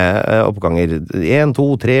 oppganger. 1, 2,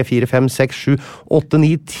 3, 4, 5, 6, 7, 8,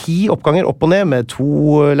 9, 10 oppganger opp og ned, med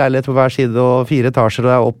 2 leiligheter på hver side, og 4 etasjer,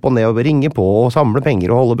 og opp og ned, og ringe på, og samle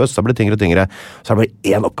penger, og holde bøssa bli tyngre og tyngre. Så det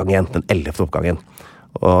bare 1 oppgang igjen, den 11. oppgangen.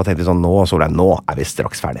 Og tenkte vi sånn, nå vi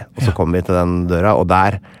straks ferdig. Og så kom vi til den døra, og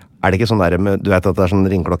der det ikke sånn der, du vet at det sånn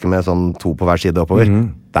ringklokke med sånn 2 på hver side oppover.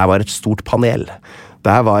 Der var et stort panel.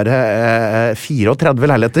 Der var det 34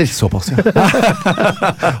 leiligheter. Såpass, ja.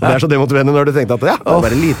 Og det så demotiverende når du tenkte at det var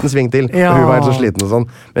bare en liten sving til. Og hun var helt så sliten og sånn.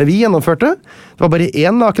 Men vi gjennomførte. Det var bare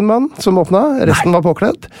 1 naken mann som åpnet. Resten var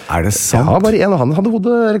påkledd. Det sant? Ja, bare 1, og han hadde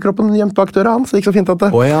hodet eller kroppen gjemt bak døra han, så det gikk så fint at det.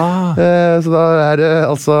 Så da det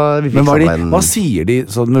altså vi fikk Men hva sier de,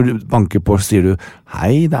 så når du banker på, sier du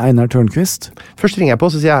hei, det Einar Tørnquist? Først ringer jeg på,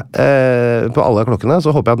 så sier jeg på alle klokkene, så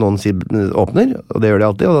håper jeg at noen åpner, og det gjør de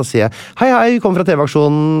alltid, og da sier jeg hei, vi kommer fra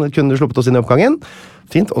TV-aksjonen, kunne du sluppet oss inn i oppgangen?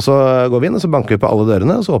 Fint, og så går vi inn, og så banker vi på alle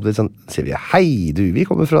dørene, og så åpner de sånn, sier vi, hei du, vi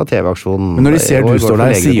kommer fra TV-aksjonen. Men når de ser du står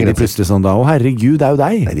der, sier de plutselig sånn da, å herregud, det jo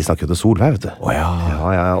deg. Nei, de snakker jo til Solveig, vet du. Ja,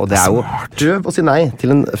 og det jo døv å si nei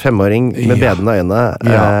til en 5-åring med bedende øyne.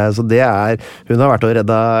 Så det hun har vært og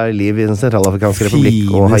reddet liv i den sentralafrikanske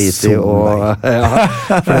republikk og Haiti, og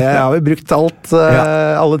for jeg har jo brukt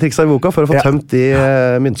alle triksa i boka for å få tømt de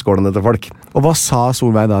myntskålene til folk. Og hva sa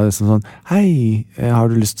Solveig da? Sånn, hei,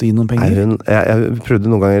 har du lyst til å gi noen penger? Jeg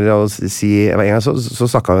prøvde noen ganger å si en gang så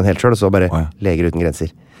snakket hun helt selv, og så bare Leger uten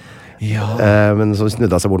grenser. Men så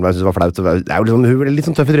snudde hun seg bort med meg, jeg synes det var flaut. Det jo liksom, hun ble litt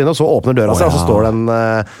sånn tøff i trynet, og så åpner døra seg, og så står det en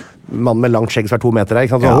mann med langt skjegg som 2 meter her,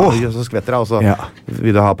 ikke sant? Så skvetter jeg, og så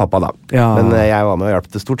vil du ha pappa da. Men jeg var med og hjalp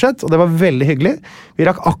det stort sett, og det var veldig hyggelig. Vi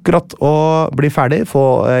rakk akkurat å bli ferdig, få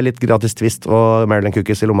litt gratis twist og Maryland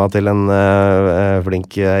Cookies i lomma til en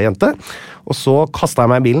flink jente. Og så kastet jeg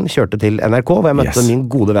meg i bilen, kjørte til NRK, hvor jeg møtte min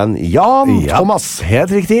gode venn Jan Thomas. Helt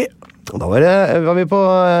riktig. Og da var vi på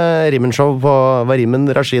Rimmen-show på Rimmen,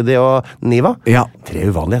 Rashidi og Niva. 3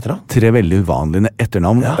 uvanlige etternavn. 3 veldig uvanlige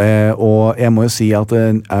etternavn. Og jeg må jo si at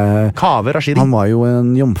Kaveh Rashidi. Han var jo en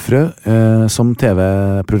jomfrø som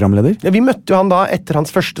TV-programleder. Vi møtte jo han da etter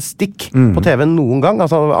hans første stikk på TV noen gang.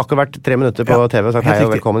 Altså han har akkurat vært 3 minutter på TV og sagt hei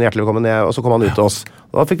og velkommen, hjertelig velkommen, og så kom han ut til oss.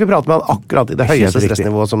 Og da fikk vi prate med han akkurat i det høyeste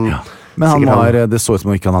stressnivået som Men det så ut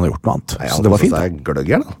som ikke han hadde gjort noe annet. Så det var fint. Det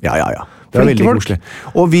gløgger da. Ja. Det var veldig koselig.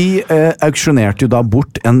 Og vi auksjonerte jo da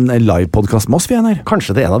bort en live-podcast med oss, vi her.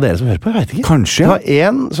 Kanskje det en av dere som hører på, jeg vet ikke. Kanskje, Det var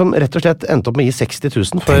en som rett og slett endte opp med å gi 60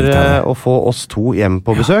 000 for å få oss 2 hjem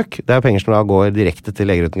på besøk. Det jo penger som da går direkte til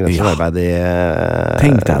Leger uten grenser arbeid i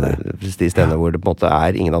de stedene hvor det på en måte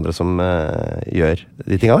ingen andre som gjør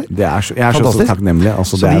de tingene der. Jeg er så takknemlig,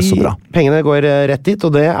 altså det så bra. Pengene går rett dit,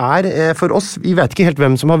 og det for oss, vi vet ikke helt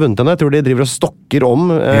hvem som har vunnet henne. Jeg tror de driver og stokker om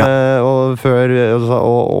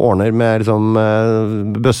og ordner med liksom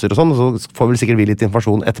bøsser og sånn, og så får vel sikkert vi litt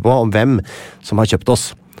informasjon etterpå om hvem som har kjøpt oss.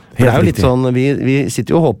 For det jo litt sånn, vi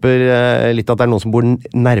sitter jo og håper litt at det noen som bor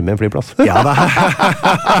nærme en flyplass. For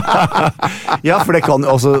det kan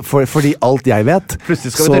også, fordi alt jeg vet,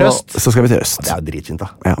 plutselig skal vi til Røst. Så skal vi til Røst. Det dritfint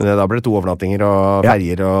da. Men da blir det 2 overnattinger og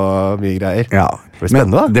ferger og mye greier. Det blir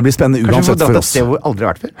spennende da. Det blir spennende uansett for oss. Kanskje vi får dratt et sted hvor vi aldri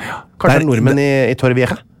har vært før. Kanskje nordmenn i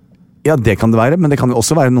Torrevieja. Ja, det kan det være, men det kan jo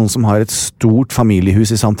også være noen som har et stort familiehus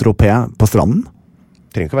i Saint-Tropez på stranden.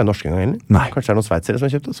 Trenger ikke å være norske en gang heller. Nei. Kanskje det noen sveitsere som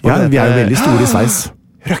har kjøpt oss. Ja, vi jo veldig store i Sveits.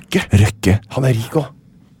 Røkke. Han rik også.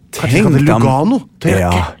 Kanskje han Lugano til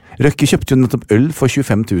Røkke. Røkke kjøpte jo nettopp øl for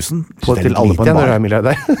 25 000 til alle på en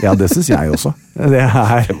bar. Ja, det synes jeg også. Det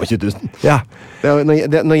 25 000. Ja.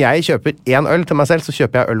 Når jeg kjøper 1 øl til meg selv, så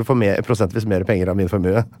kjøper jeg øl for prosentvis mer penger av min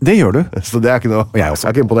formue. Det gjør du. Så det ikke noe. Og jeg også.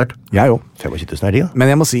 Jeg ikke imponert. Jeg også. 25 000 de da.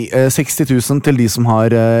 Men jeg må si, 60 000 til de som har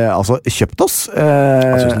kjøpt oss.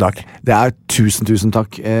 Tusen takk. Det tusen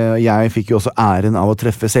takk. Jeg fikk jo også æren av å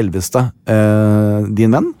treffe selveste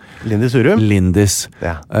din venn. Lindis Urum. Lindis.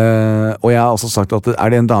 Ja. Og jeg har også sagt at det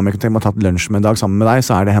en dame jeg kunne tenke meg å ta lunsj med en dag sammen med deg,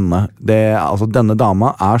 så det henne. Denne dama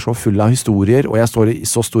så full av historier, og jeg står i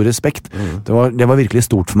så stor respekt. Det var virkelig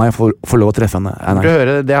stort for meg å få lov å treffe henne.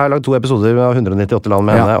 Jeg har lagd 2 episoder av 198 land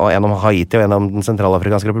med henne, og en om Haiti og en om den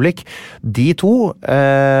sentralafrikanske republikk. De 2,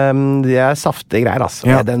 de saftige greier,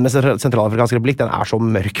 altså. Den med sentralafrikanske republikk, den så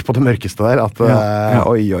mørk på det mørkeste der, at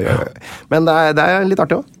oi. Men det litt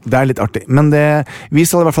artig også. Det litt artig, men vi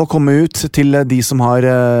skal i hvert fall komme ut til de som har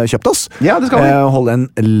kjøpt oss. Ja, det skal vi. Holde en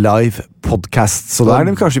live podcast, så da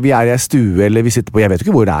det kanskje vi i en stue, eller vi sitter på, jeg vet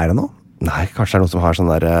ikke hvor det nå. Nei, kanskje det er noen som har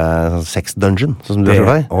sånn der sex dungeon, sånn som du har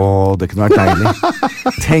der. Det kunne vært deilig.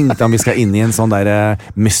 Tenk da om vi skal inn i en sånn der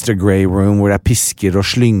Mr. Grey Room, hvor det er pisker og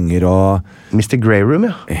slynger og... Mr. Grey Room,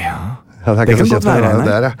 ja. Det kan godt være,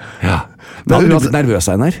 Einar. Ja. Nå hadde du blitt nervøs,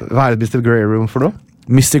 Einar. Hva er Mr. Grey Room for noe?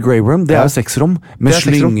 Mr. Grey Room, det er jo sexrom med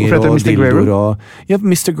slynger og dildoer og... Ja,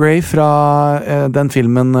 Mr. Grey fra den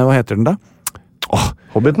filmen, hva heter den da?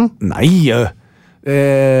 Hobbiten? Nei,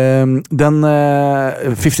 den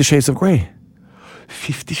 50 Shades of Grey.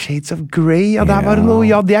 50 Shades of Grey, ja, der var det noe.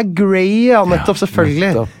 Ja, det er Grey, ja, nettopp,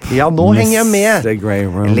 selvfølgelig. Ja, nå henger jeg med.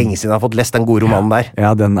 Lenge siden jeg har fått lest den gode romanen der.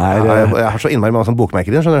 Ja, den er... Jeg har så innmari mange sånne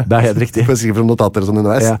bokmerker din, skjønner du? Det er helt riktig. For jeg skriver om notater og sånn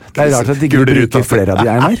underveis. Ja, det er rart at de ikke bruker flere av de,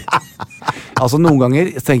 Einar. Altså, noen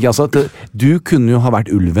ganger tenker jeg altså at du kunne jo ha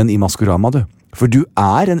vært ulven i Maskorama, du. For du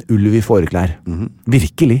er en ulv i fåreklær.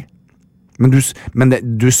 Virkelig. Men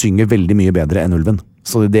du synger veldig mye bedre enn ulven.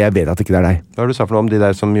 Så det jeg vet at ikke det er deg. Hva har du sagt for noe om de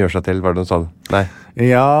der som gjør seg til? Hva er det du sa? Nei.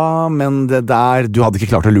 Ja, men det der... Du hadde ikke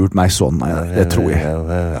klart å lurt meg sånn, nei, det tror jeg.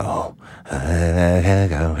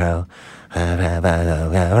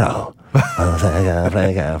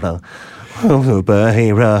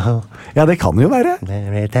 Ja, det kan jo være.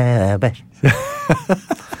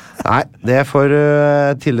 Nei, det får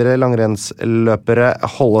tidligere langrennsløpere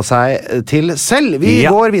holde seg til selv. Vi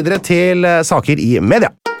går videre til saker i media.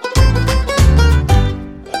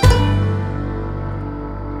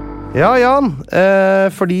 Ja, Jan,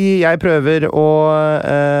 fordi jeg prøver å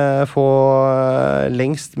få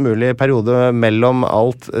lengst mulig periode mellom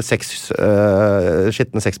alt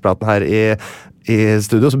skitten sexpraten her i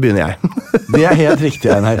studio, så begynner jeg. Det er helt riktig,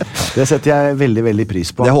 Einar. Det setter jeg veldig, veldig pris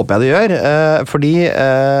på. Det håper jeg det gjør, fordi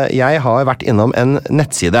jeg har vært innom en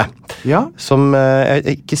nettside som jeg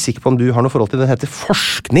er ikke sikker på om du har noe forhold til. Den heter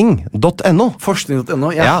forskning.no. Forskning.no?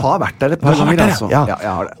 Jeg har vært der et par ganger, altså. Ja, jeg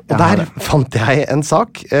har det. Og der fant jeg en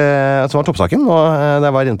sak som var toppsaken, og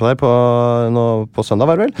jeg var inne på det på søndag,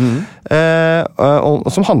 var det vel, og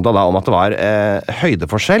som handlet da om at det var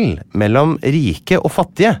høydeforskjell mellom rike og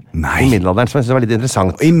fattige i middelalderen, som jeg synes var litt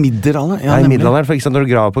interessant. I middelalderen? Ja, i middelalderen, for eksempel når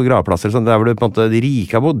du graver på gravplasser, sånn, der hvor du på en måte, de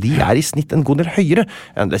rike har bodd, de er i snitt en god del høyere.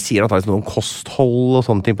 Det sier antageligvis noe om kosthold og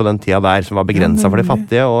sånne ting på den tida der, som var begrenset for de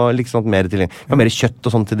fattige, og liksom mer kjøtt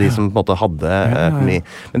og sånt til de som på en måte hadde økonomi.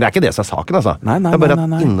 Men det er ikke det som er saken, altså. Nei. Det er bare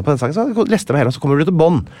at inne på den saken, så leste jeg her, og så kommer du til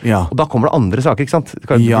bånd. Ja. Og da kommer det andre saker, ikke sant?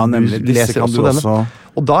 Ja, nemlig. Disse kan du også...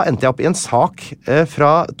 Og da endte jeg opp i en sak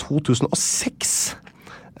fra 2006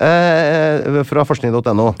 fra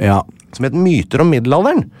forskning.no som heter Myter om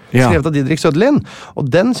middelalderen, skrevet av Didrik Søderlind. Og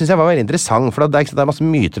den synes jeg var veldig interessant, for det er masse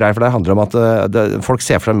myter her, for det handler om at folk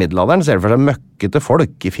ser for seg middelalderen, ser for seg møkkete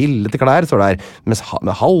folk i fillete klær, står der,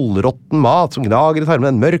 med halvrotten mat som gnager i tarmen,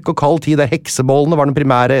 en mørk og kald tid der heksebollene var den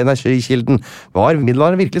primære energikilden. Var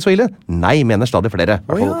middelalderen virkelig så ille? Nei, mener stadig flere. I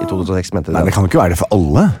hvert fall i 2006 mente de. Nei, det kan jo ikke være det for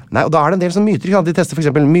alle. Nei, og da er det en del sånne myter. De tester for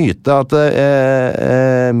eksempel myte at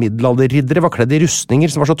middelalderriddere var kledd i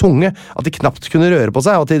rustninger som var så tunge at de knapt kunne røre på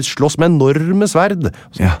seg, og at de slåss med enorme sverd.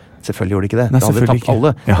 Selvfølgelig gjorde de ikke det. Det hadde tapt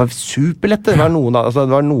alle. Det var superlette. Det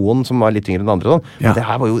var noen som var litt yngre enn andre. Men det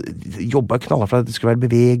her var jo jobbet knallhardt for at det skulle være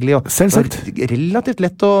bevegelig. Og selvsagt. Det var relativt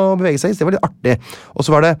lett å bevege seg i. Det var litt artig. Og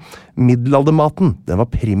så var det middelaldermaten. Den var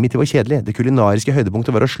primitiv og kjedelig. Det kulinariske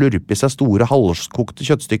høydepunktet var å slurpe i seg store halvkokte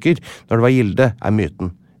kjøttstykker når det var gilde, er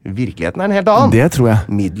myten. Virkeligheten er en helt annen. Det tror jeg.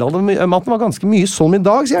 Middelaldermaten var ganske mye sånn i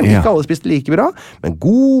dag, sier han. Ikke alle spiste like bra, men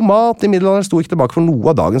god mat i middelalderen sto ikke tilbake for noe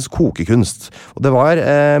av dagens kokekunst. Og det var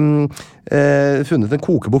funnet en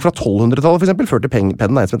kokebok fra 1200-tallet, for eksempel, ført til pennen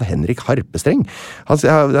en som heter Henrik Harpestreng. Det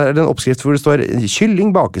er en oppskrift hvor det står kylling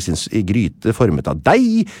bakes i gryte formet av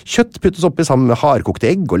deig, kjøtt puttes oppi sammen med hardkokte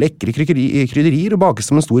egg og lekre krydderier og bakes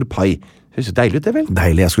som en stor pai. Det høres jo deilig ut, det vel?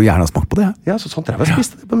 Deilig, jeg skulle gjerne ha smakt på det. Ja, sånn drev jeg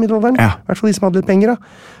spiste det på middelalderen. I hvert fall de som hadde litt penger, da.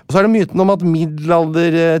 Og så er det myten om at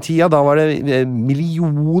middelaldertida, da var det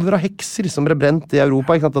millioner av hekser som ble brent i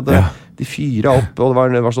Europa, ikke sant? At de fyra opp, og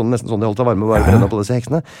det var nesten sånn de holdt til varme å brenne på disse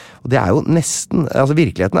heksene. Og det er jo nesten, altså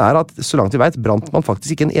virkeligheten er at, så langt vi vet, brant man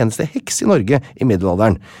faktisk ikke en eneste heks i Norge i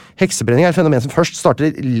middelalderen. Heksebrenning er et fenomen som først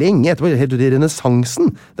starter lenge etterpå, helt ut i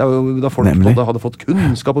renessansen. Det var jo da folk hadde fått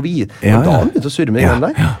kunnskap og og da begynte å surre med igjen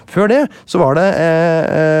der. Før det, så var det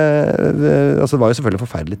altså det var jo selvfølgelig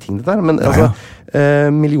forferdelige ting dette her, men altså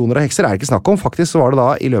millioner av hekser er det ikke snakk om. Faktisk så var det da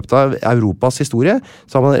i løpet av Europas historie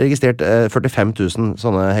så har man registrert 45 000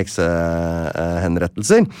 sånne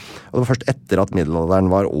heksehenrettelser, og det var først etter at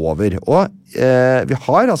middelalderen var over. Og vi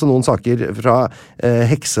har altså noen saker fra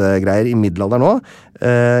heksegreier i middelalderen nå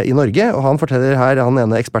i Norge, og han forteller her, han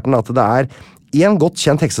ene eksperten, at det er en godt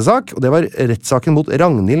kjent heksesak, og det var rettssaken mot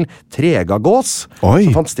Ragnhild Tregagås,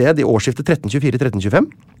 som fant sted i årsskiftet 1324-1325.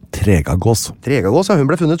 Tregagås. Tregagås, hun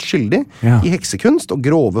ble funnet skyldig i heksekunst og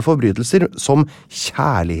grove forbrytelser som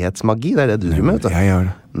kjærlighetsmagi. Det det du driver med, vet du. Jeg gjør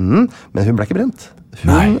det. Men hun ble ikke brent.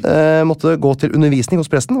 Hun måtte gå til undervisning hos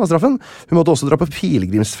presten, var straffen. Hun måtte også dra på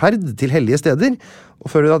pilegrimsferd til hellige steder. Og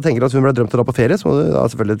før du da tenker at hun ble drømt til å dra på ferie, så må du da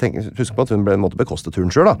selvfølgelig huske på at hun måtte bekoste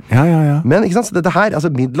turen selv da. Ja. Men ikke sant, så dette her, altså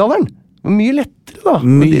middelalderen, det var mye lettere da.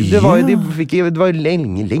 Det var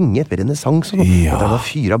lenge etter renessanse. Det var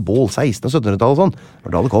fyra bål, 1600- og 1700-tallet og sånn. Det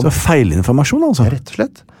var da det kom. Så feilinformasjon, altså. Rett og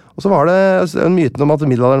slett. Og så var det en myten om at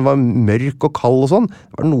middelalderen var mørk og kald og sånn.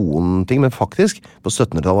 Det var noen ting, men faktisk på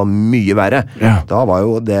 1700-tallet var mye verre. Da var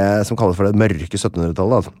jo det som kalles for det mørke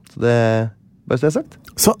 1700-tallet. Altså. Så det bare så det sagt.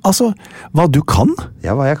 Så altså, hva du kan?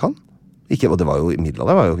 Ja, hva jeg kan. Og det var jo,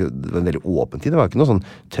 middelalderen var jo en veldig åpen tid. Det var jo ikke noe sånn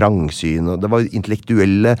trangsyn. Og det var jo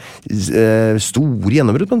intellektuelle, store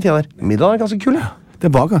gjennombrudd på den tida der. Middelalderen er ganske kul, ja. Det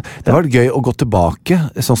var gøy å gå tilbake,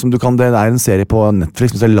 sånn som du kan, det er en serie på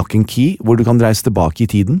Netflix som heter Lock and Key, hvor du kan reise tilbake i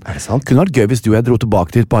tiden. Er det sant? Kunne vært gøy hvis du og jeg dro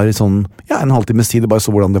tilbake til bare sånn, en halvtimes tid og bare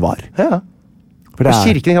så hvordan det var. Ja. Og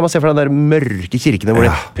kirken kan man se for den der mørke kirkene hvor de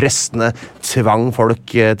prestene tvang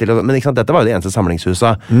folk til å... Men ikke sant, dette var jo det eneste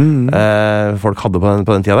samlingshuset folk hadde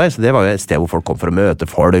på den tida der, så det var jo et sted hvor folk kom for å møte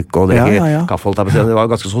folk og drikke kaffe. Det var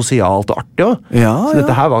jo ganske sosialt og artig også. Så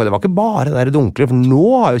dette her det var ikke bare det der dunkle, for nå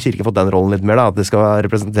har jo kirken fått den rollen litt mer da, at det skal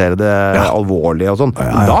representere det alvorlige og sånn.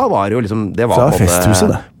 Da var det jo liksom... Det var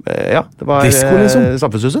festhuset det. Ja, det var Disco, liksom.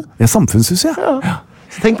 Samfunnshuset. Ja, samfunnshuset, ja.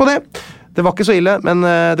 Så tenk på det. Det var ikke så ille, men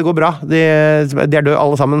det går bra. De er døde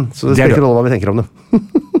alle sammen, så det spiller ikke rolle hva vi tenker om det.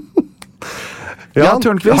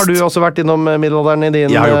 Tørnquist. Har du også vært innom middelalderen i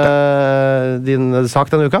din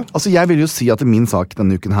sak denne uka? Altså, jeg vil jo si at min sak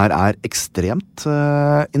denne uken her er ekstremt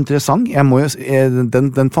interessant.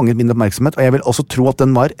 Den fanget min oppmerksomhet, og jeg vil også tro at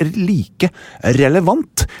den var like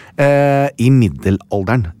relevant i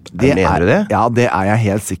middelalderen. Mener du det? Ja, det er jeg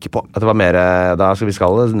helt sikker på. At det var mer, da skal vi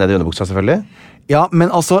skal ned i underbuksa selvfølgelig? Ja, men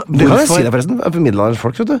altså... Du kan jo si det forresten, for middelalderens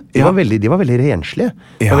folk, vet du. De var veldig renslige.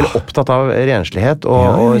 De var veldig opptatt av renslighet,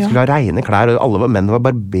 og skulle ha rene klær, og alle menn var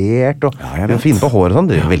barbert, og finne på hår og sånn.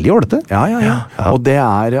 Det er veldig jålete. Ja. Og det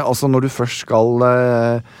er, altså, når du først skal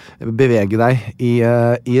bevege deg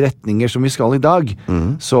i retninger som vi skal i dag,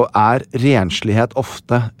 så er renslighet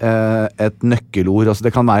ofte et nøkkelord. Altså,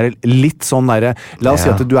 det kan være litt sånn der, la oss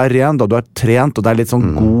si at du er ren, da du er trent, og det er litt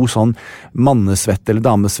sånn god sånn mannesvette eller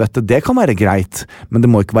damesvette. Det kan være greit. Men det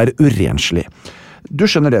må ikke være urenslig. Du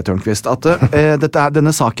skjønner det, Tørnquist, at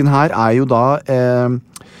denne saken her er jo da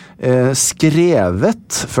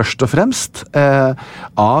skrevet først og fremst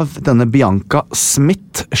av denne Bianca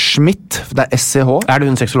Schmidt, det er SCH. Er det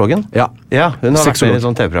hun sexologen? Ja. Hun har vært med i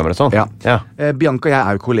sånn TV-programmer og sånn. Ja. Bianca og jeg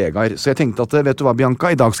er jo kollegaer, så jeg tenkte at, vet du hva,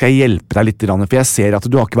 Bianca, i dag skal jeg hjelpe deg litt, for jeg ser at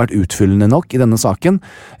du har ikke vært utfyllende nok i denne saken,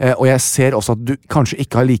 og jeg ser også at du kanskje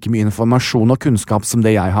ikke har like mye informasjon og kunnskap som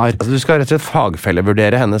det jeg har. Altså, du skal rett og slett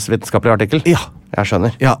fagfellevurdere hennes vitenskapelige artikkel? Ja. Jeg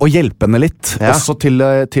skjønner. Ja, og hjelpe henne litt, også til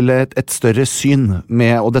et større syn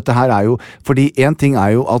med, og dette her er jo, fordi en ting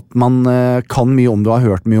er jo at man kan mye om det, og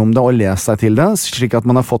har hørt mye om det, og lest seg til det, slik at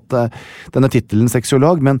man har fått denne titelen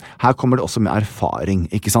sexolog, men her kommer det også med erfaring,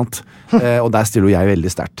 ikke sant? Og der stiller jeg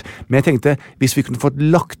veldig sterkt. Men jeg tenkte, hvis vi kunne fått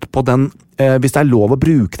lagt på den, hvis det er lov å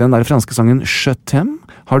bruke den der franske sangen Je t'aime,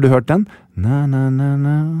 har du hørt den? Na, na, na,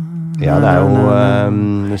 na, ja, det er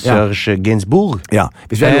jo Serge Gainsbourg. Ja,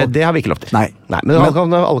 det har vi ikke lov til. Nei, men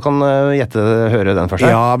alle kan høre den først.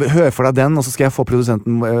 Ja, hør for deg den, og så skal jeg få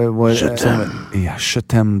produsenten vår Je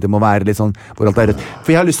t'aime, det må være litt sånn hvor alt er rett.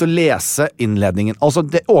 For jeg har lyst til å lese innledningen, altså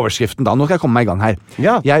overskriften da. Nå skal jeg komme meg i gang her.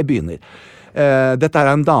 Jeg begynner. Dette er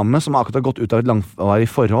en dame som akkurat har gått ut av et langvarig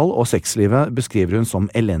forhold, og sexlivet beskriver hun som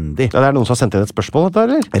elendig. Ja, det er noen som har sendt inn et spørsmål, dette,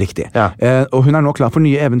 eller? Riktig. Og hun er nå klar for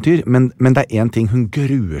nye eventyr, men det er en ting hun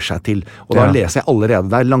gruer seg til. Og da leser jeg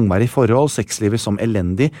allerede der, langvarig forhold, sexlivet som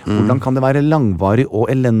elendig. Hvordan kan det være langvarig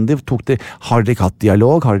og elendig? Har dere ikke hatt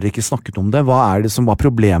dialog? Har dere ikke snakket om det? Hva er det som var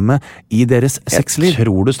problemet i deres sexliv? Jeg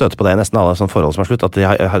tror du støter på det i nesten alle sånne forhold som har slutt, at de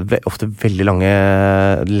har ofte veldig lenge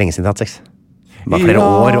siden de har hatt sex. Bare flere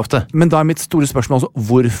år ofte. Men da er mitt store spørsmål også,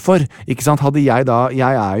 hvorfor? Ikke sant? Hadde jeg da,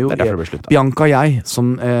 jeg er jo, Bianca og jeg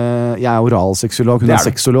er oralseksolog, hun er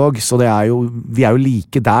sexolog, så vi er jo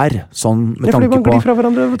like der, sånn med tanke på... man glir fra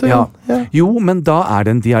hverandre, vet du. Ja. Jo, men da er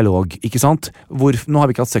det en dialog, ikke sant? Nå har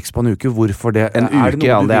vi ikke hatt sex på en uke, hvorfor det? En uke, det er jo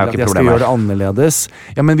ikke problemet. Jeg skal gjøre det annerledes.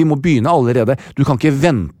 Ja, men vi må begynne allerede. Du kan ikke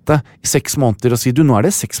vente 6 måneder og si, nå er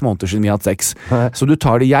det 6 måneder siden vi har hatt sex. Så du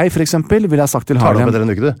tar det, jeg for eksempel, vil jeg ha sagt til Harlem. Tar du opp etter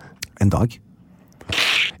en uke, du? En dag.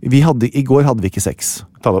 I går hadde vi ikke sex.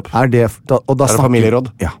 Ta det opp. Er det familieråd?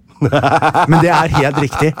 Ja. Men det er helt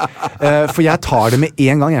riktig. For jeg tar det med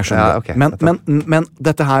en gang, jeg skjønner det. Men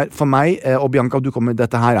dette her, for meg, og Bianca,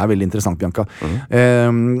 dette her er veldig interessant, Bianca.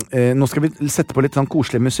 Nå skal vi sette på litt sånn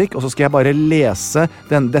koselig musikk, og så skal jeg bare lese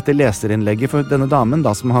dette leserinnlegget for denne damen,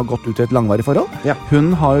 da, som har gått ut i et langvarig forhold.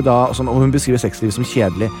 Hun har jo da, og hun beskriver sexlivet som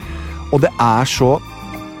kjedelig. Og det er så...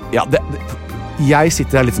 Ja, jeg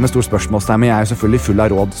sitter her litt som et stort spørsmålstegn, men jeg er selvfølgelig full av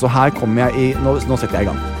råd. Så her kommer jeg i... Nå setter jeg i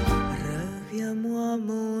gang.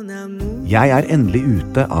 Jeg er endelig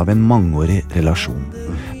ute av en mangeårig relasjon.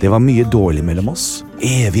 Det var mye dårlig mellom oss.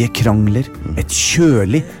 Evige krangler, et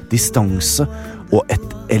kjølig distanse og et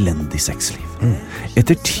elendig sexliv.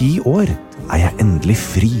 Etter 10 år er jeg endelig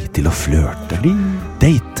fri til å flørte,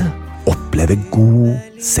 date, oppleve god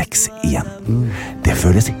sex igjen. Det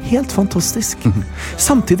føles helt fantastisk.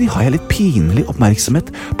 Samtidig har jeg litt pinlig oppmerksomhet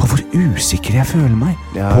på hvor usikker jeg føler meg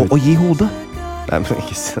på å gi hodet.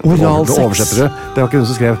 Oral sex. Oversetter du? Det var ikke hun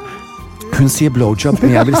som skrev. Hun sier blowjob,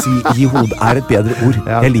 men jeg vil si gi hodet er et bedre ord.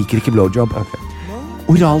 Jeg liker ikke blowjob.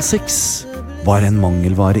 Oralsex var en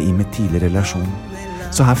mangelvare i mitt tidligere relasjon.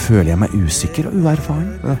 Så her føler jeg meg usikker og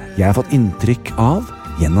uerfaren. Jeg har fått inntrykk av,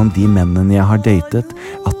 gjennom de mennene jeg har datet,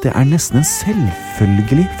 at det er nesten en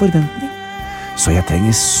selvfølgelig forventning. Så jeg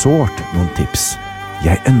trenger sårt noen tips.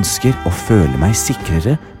 Jeg ønsker å føle meg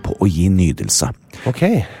sikrere på å gi nydelse. Ok.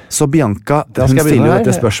 Så Bianca, hun stiller jo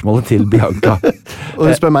dette spørsmålet til Bianca. Og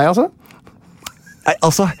du spør meg, altså? Nei,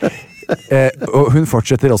 altså... og hun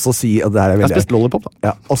fortsetter også å si at det er veldig... Jeg har spist lollipop,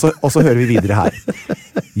 da. Ja, og så hører vi videre her.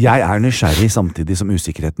 Jeg er nysgjerrig samtidig som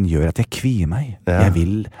usikkerheten gjør at jeg kvier meg. Jeg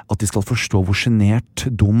vil at de skal forstå hvor genert,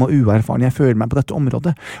 dum og uerfaren jeg føler meg på dette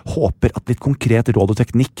området. Håper at litt konkret råd og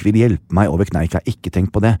teknikk vil hjelpe meg over kneika. Ikke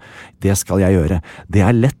tenk på det. Det skal jeg gjøre. Det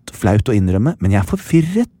er lett, flaut å innrømme, men jeg er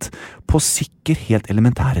forvirret på sikker helt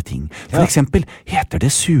elementære ting. For eksempel, heter det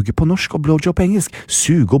suge på norsk og blowjob på engelsk?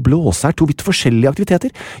 Suge og blåse er 2 vidt forskjellige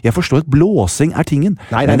aktiviteter. Jeg forstår at blåsing er tingen.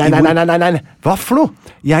 Nei. Hva for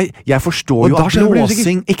noe? Jeg forstår jo at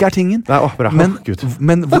blåsing ikke er tingen. Nei, bra.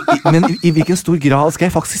 Men i hvilken stor grad skal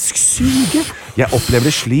jeg faktisk suge? Jeg opplever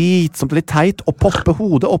det slitsomt og litt teit å poppe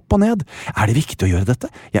hodet opp og ned. Er det viktig å gjøre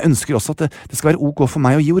dette? Jeg ønsker også at det skal være ok for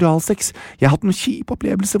meg å gi oralsex. Jeg har hatt noen kjipe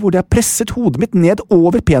opplevelser hvor det har presset hodet mitt ned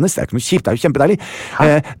over penis. Det er ikke noe kjipt, det er jo kjempedeilig.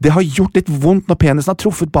 Det har gjort litt vondt når penisen har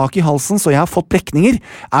truffet bak i halsen, så jeg har fått brekninger.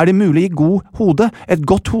 Er det mulig å gi et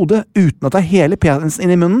godt hode, uten å ta hele penisen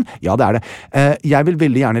inn i munnen? Ja, det er det. Jeg vil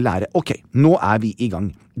veldig gjerne lære. Ok, nå er vi i gang.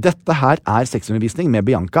 Dette her er sexundervisning med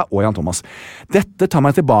Bianca og Jan Thomas. Dette tar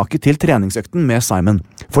meg tilbake til treningsøkten med Simon.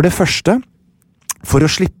 For det første, for å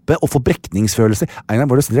slippe å få brekningsfølelser. Einar,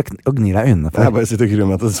 hvor du sitter og gnir deg i øynene for? Jeg bare sitter og gruer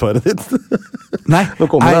meg til svaret ditt. Nei, nå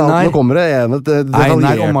kommer det en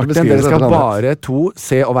Einar og Martin, dere skal bare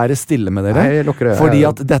se og være stille med dere. Nei, fordi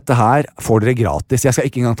at dette her får dere gratis. Jeg skal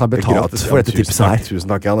ikke engang ta betalt for dette tipset her.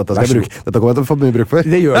 Tusen takk, Jan. Dette kommer jeg til å få mye bruk for.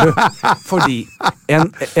 Det gjør du. Fordi vi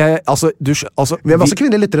har masse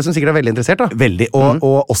kvinnelige lyttere som sikkert er veldig interessert, da. Veldig,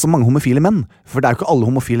 og også mange homofile menn. For det er jo ikke alle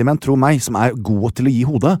homofile menn, tro meg, som er gode til å gi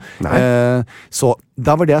hodet. Så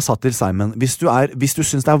da var det jeg sa til Simon. Hvis du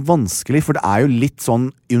synes det er vanskelig, for det er jo litt sånn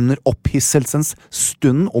under opphisselsens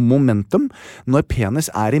stund og momentum, når penis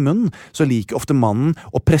er i munnen, så liker ofte mannen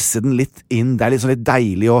å presse den litt inn. Det er litt sånn litt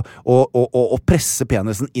deilig å presse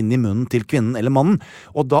penisen inn i munnen til kvinnen eller mannen.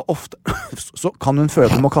 Og da ofte så kan hun føle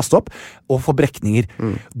at hun må kaste opp og få brekninger.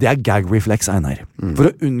 Det er gag reflex, Einar. For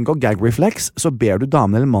å unngå gag reflex så ber du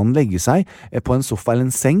damen eller mannen legge seg på en sofa eller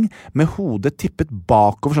en seng med hodet tippet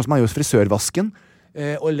bakover, sånn som man gjør frisørvasken,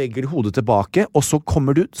 og legger hodet tilbake, og så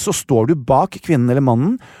står du bak kvinnen eller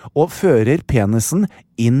mannen og fører penisen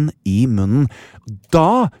inn i munnen.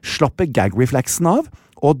 Da slapper gag-refleksen av,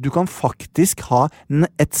 og du kan faktisk ha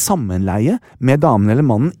et sammenleie med damen eller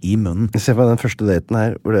mannen i munnen. Se på den første daten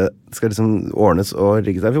her, hvor det skal liksom ordnes og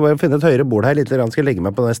rigge seg. Vi må bare finne et høyere bord her, litt rann skal legge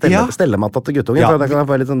meg på den stellematta til guttungen, for da kan jeg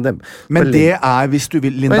få litt sånn Men det er, hvis du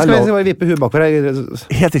vil, Linda, jeg skal bare vippe huet bakfor her.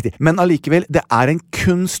 Helt riktig. Men allikevel, det er en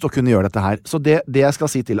kunst å kunne gjøre dette her. Så det jeg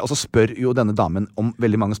skal si til, og så spør jo denne damen om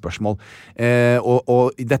veldig mange spørsmål.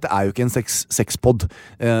 Og dette er jo ikke en sexpod.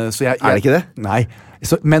 Er det ikke det? Nei.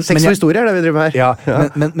 Sex og historie er det vi driver med her. Ja,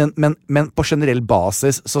 men på generell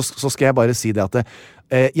basis så skal jeg bare si det at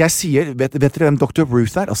jeg sier, vet dere hvem Dr.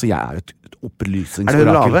 Ruth er? Altså, jeg er jo et opplysningsorakel. Er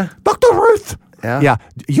det lave? Dr. Ruth! Ja.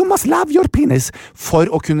 You must love your penis. For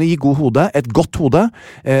å kunne gi god hode, et godt hode,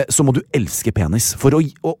 så må du elske penis. For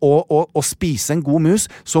å spise en god mus,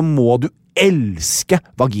 så må du elske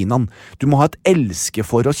vaginaen. Du må ha et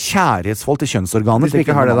elskeforhold, kjærlighetsforhold til kjønnsorganet. Hvis de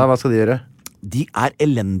ikke har det da, hva skal de gjøre? de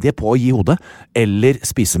elendige på å gi hode eller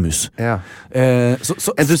spise mus. Ja.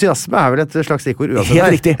 Så Entusiasme vel et slags stikkord uansett.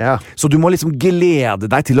 helt riktig. Ja. Så du må liksom glede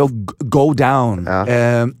deg til å go down.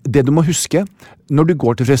 Ja. Det du må huske når du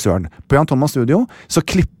går til frisøren på Jan Thomas Studio, så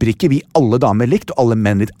klipper ikke vi alle damer likt og alle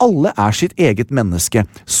menn likt. Alle sitt eget menneske.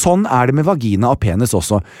 Sånn det med vagina og penis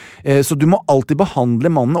også. Så du må alltid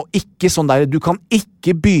behandle mannen, og ikke sånn der, du kan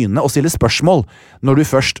ikke begynne å stille spørsmål når du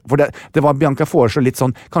først, for det var Bianca foreslår litt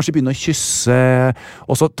sånn, kanskje begynne å kysse,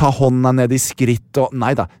 og så ta hånda ned i skritt, og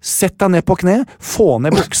nei da, sett deg ned på kne, få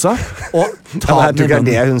ned buksa, og ta Jeg tror ikke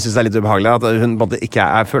det hun synes litt ubehagelig, at hun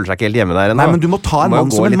ikke føler seg ikke helt hjemme der ennå. Nei, men du må ta en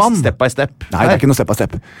mann som en mann. Step by step. Nei, det ikke noe step by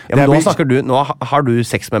step. Ja, men nå har du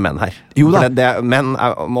sex med menn her. Jo da. Menn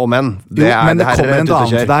og menn. Men det kommer en dame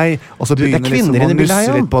til deg, og så begynner liksom å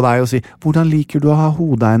nusse litt på deg og si, hvordan liker du å ha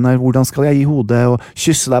hodet, Einar? Hvordan skal jeg gi hodet? Og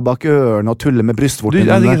kysse deg bak ørene og tulle med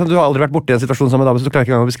brystvortene dine. Du har aldri vært borte i en situasjon sammen med en dame, så du klarer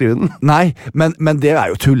ikke engang å beskrive den. Nei, men det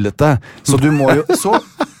jo tullete. Så du må jo...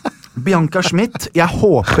 Bianca Schmidt, jeg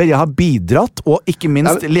håper jeg har bidratt, og ikke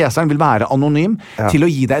minst leseren vil være anonym, til å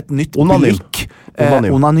gi deg et nytt blikk.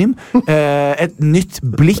 Onanym. Et nytt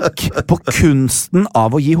blikk på kunsten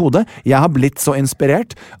av å gi hodet. Jeg har blitt så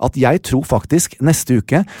inspirert at jeg tror faktisk neste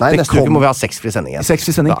uke neste uke må vi ha sexfri sending igjen.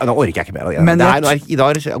 Sexfri sending. Nå orker jeg ikke mer. I dag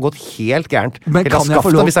har det gått helt gærent. Men kan jeg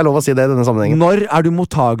få lov, hvis det lov å si det i denne sammenhengen. Når du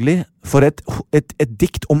mottagelig for et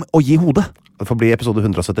dikt om å gi hodet? Det får bli episode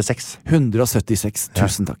 176. 176,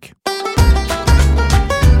 tusen takk.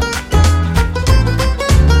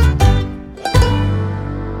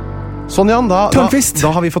 Sånn, Jan, da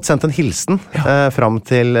har vi fått sendt en hilsen fram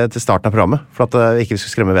til starten av programmet, for at vi ikke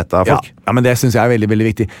skulle skremme vettet av folk. Ja, men det synes jeg veldig, veldig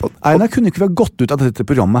viktig. Einar, kunne ikke vi ha gått ut av dette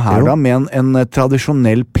programmet her da, med en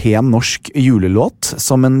tradisjonell pen norsk julelåt,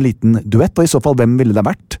 som en liten duett, og i så fall, hvem ville det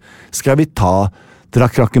vært? Skal vi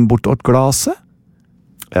dra krakken bort åt glaset?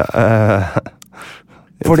 Ja,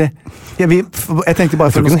 for det. Jeg tenkte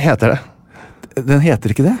bare... Jeg tror ikke den heter det. Den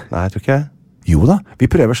heter ikke det? Nei, jeg tror ikke det. Jo da, vi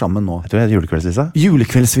prøver sammen nå. Jeg tror det heter julekveldsvisa.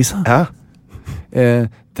 Julekveldsvisa? Ja.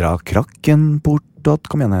 Dra krakken bortåt.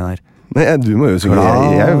 Kom igjen, Einar. Nei, du må jo synge.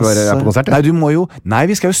 Jeg er på konsert. Nei, du må jo... Nei,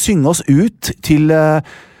 vi skal jo synge oss ut til...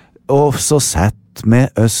 og så satt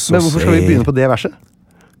med oss og se... Men hvorfor skal vi begynne på det verset?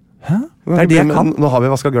 Hæ? Det det jeg kan. Nå har vi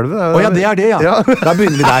vasket gulvet. Åja, det det, ja. Da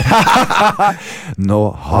begynner vi der. Nå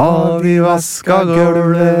har vi vasket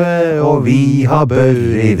gulvet, og vi har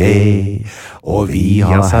børri ved. Og vi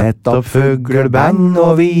har sett opp fugleband,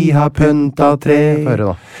 og vi har pynta tre.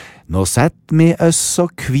 Høre da. Nå sett vi oss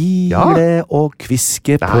og hvile og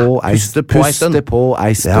kviske på puste på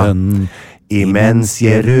ei stund. Imens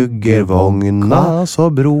jeg rugger vogna, så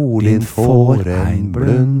brolin får en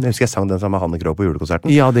blund. Jeg husker jeg sang den sammen med Hanne Krogh på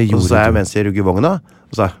julekonserten. Ja, det gjorde du. Og så sa jeg mens jeg rugger vogna,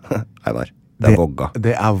 og så sa jeg, Einar, det vogga.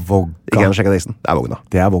 Det vogga. Ikke en sjekkadeksen, det vogna.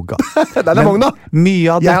 Det vogga. Det vogna!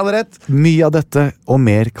 Jeg hadde rett. Mye av dette og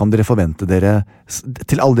mer kan dere forvente dere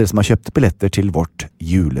til alle dere som har kjøpt billetter til vårt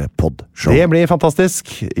julepodd-show. Det blir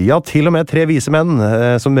fantastisk. Ja, til og med 3 vise menn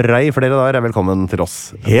som rei flere der velkommen til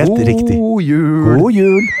oss. Helt riktig. God jul! God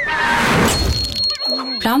jul!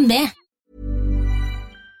 Plan B.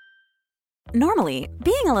 Normally,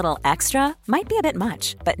 being a little extra might be a bit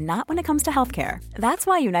much, but not when it comes to healthcare. That's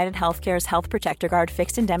why United Healthcare's Health Protector Guard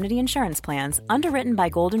fixed indemnity insurance plans, underwritten by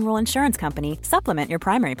Golden Rule Insurance Company, supplement your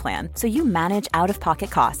primary plan so you manage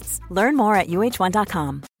out-of-pocket costs. Learn more at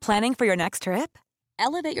uh1.com. Planning for your next trip?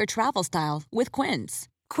 Elevate your travel style with Quince.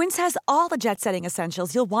 Quince has all the jet-setting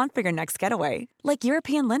essentials you'll want for your next getaway, like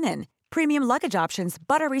European linen, premium luggage options,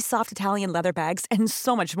 buttery soft Italian leather bags, and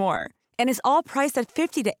so much more. And is all priced at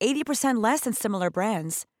 50 to 80% less than similar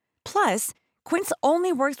brands. Plus, Quince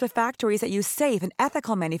only works with factories that use safe and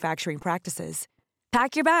ethical manufacturing practices.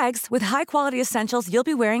 Pack your bags with high-quality essentials you'll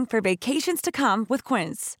be wearing for vacations to come with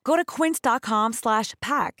Quince. Go to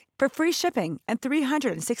quince.com/pack for free shipping and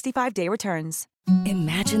 365-day returns.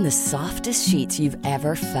 Imagine the softest sheets you've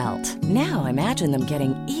ever felt. Now imagine them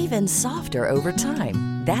getting even softer over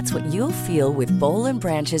time. That's what you'll feel with Boll &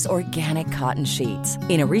 Branch's organic cotton sheets.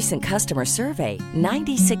 In a recent customer survey,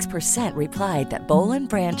 96% replied that Boll &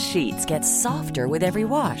 Branch sheets get softer with every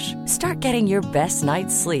wash. Start getting your best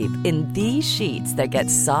night's sleep in these sheets that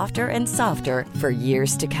get softer and softer for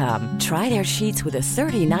years to come. Try their sheets with a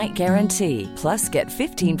 30-night guarantee. Plus, get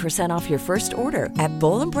 15% off your first order at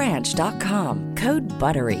bollandbranch.com. Code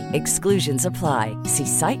BUTTERY. Exclusions apply. See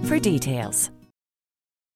site for details.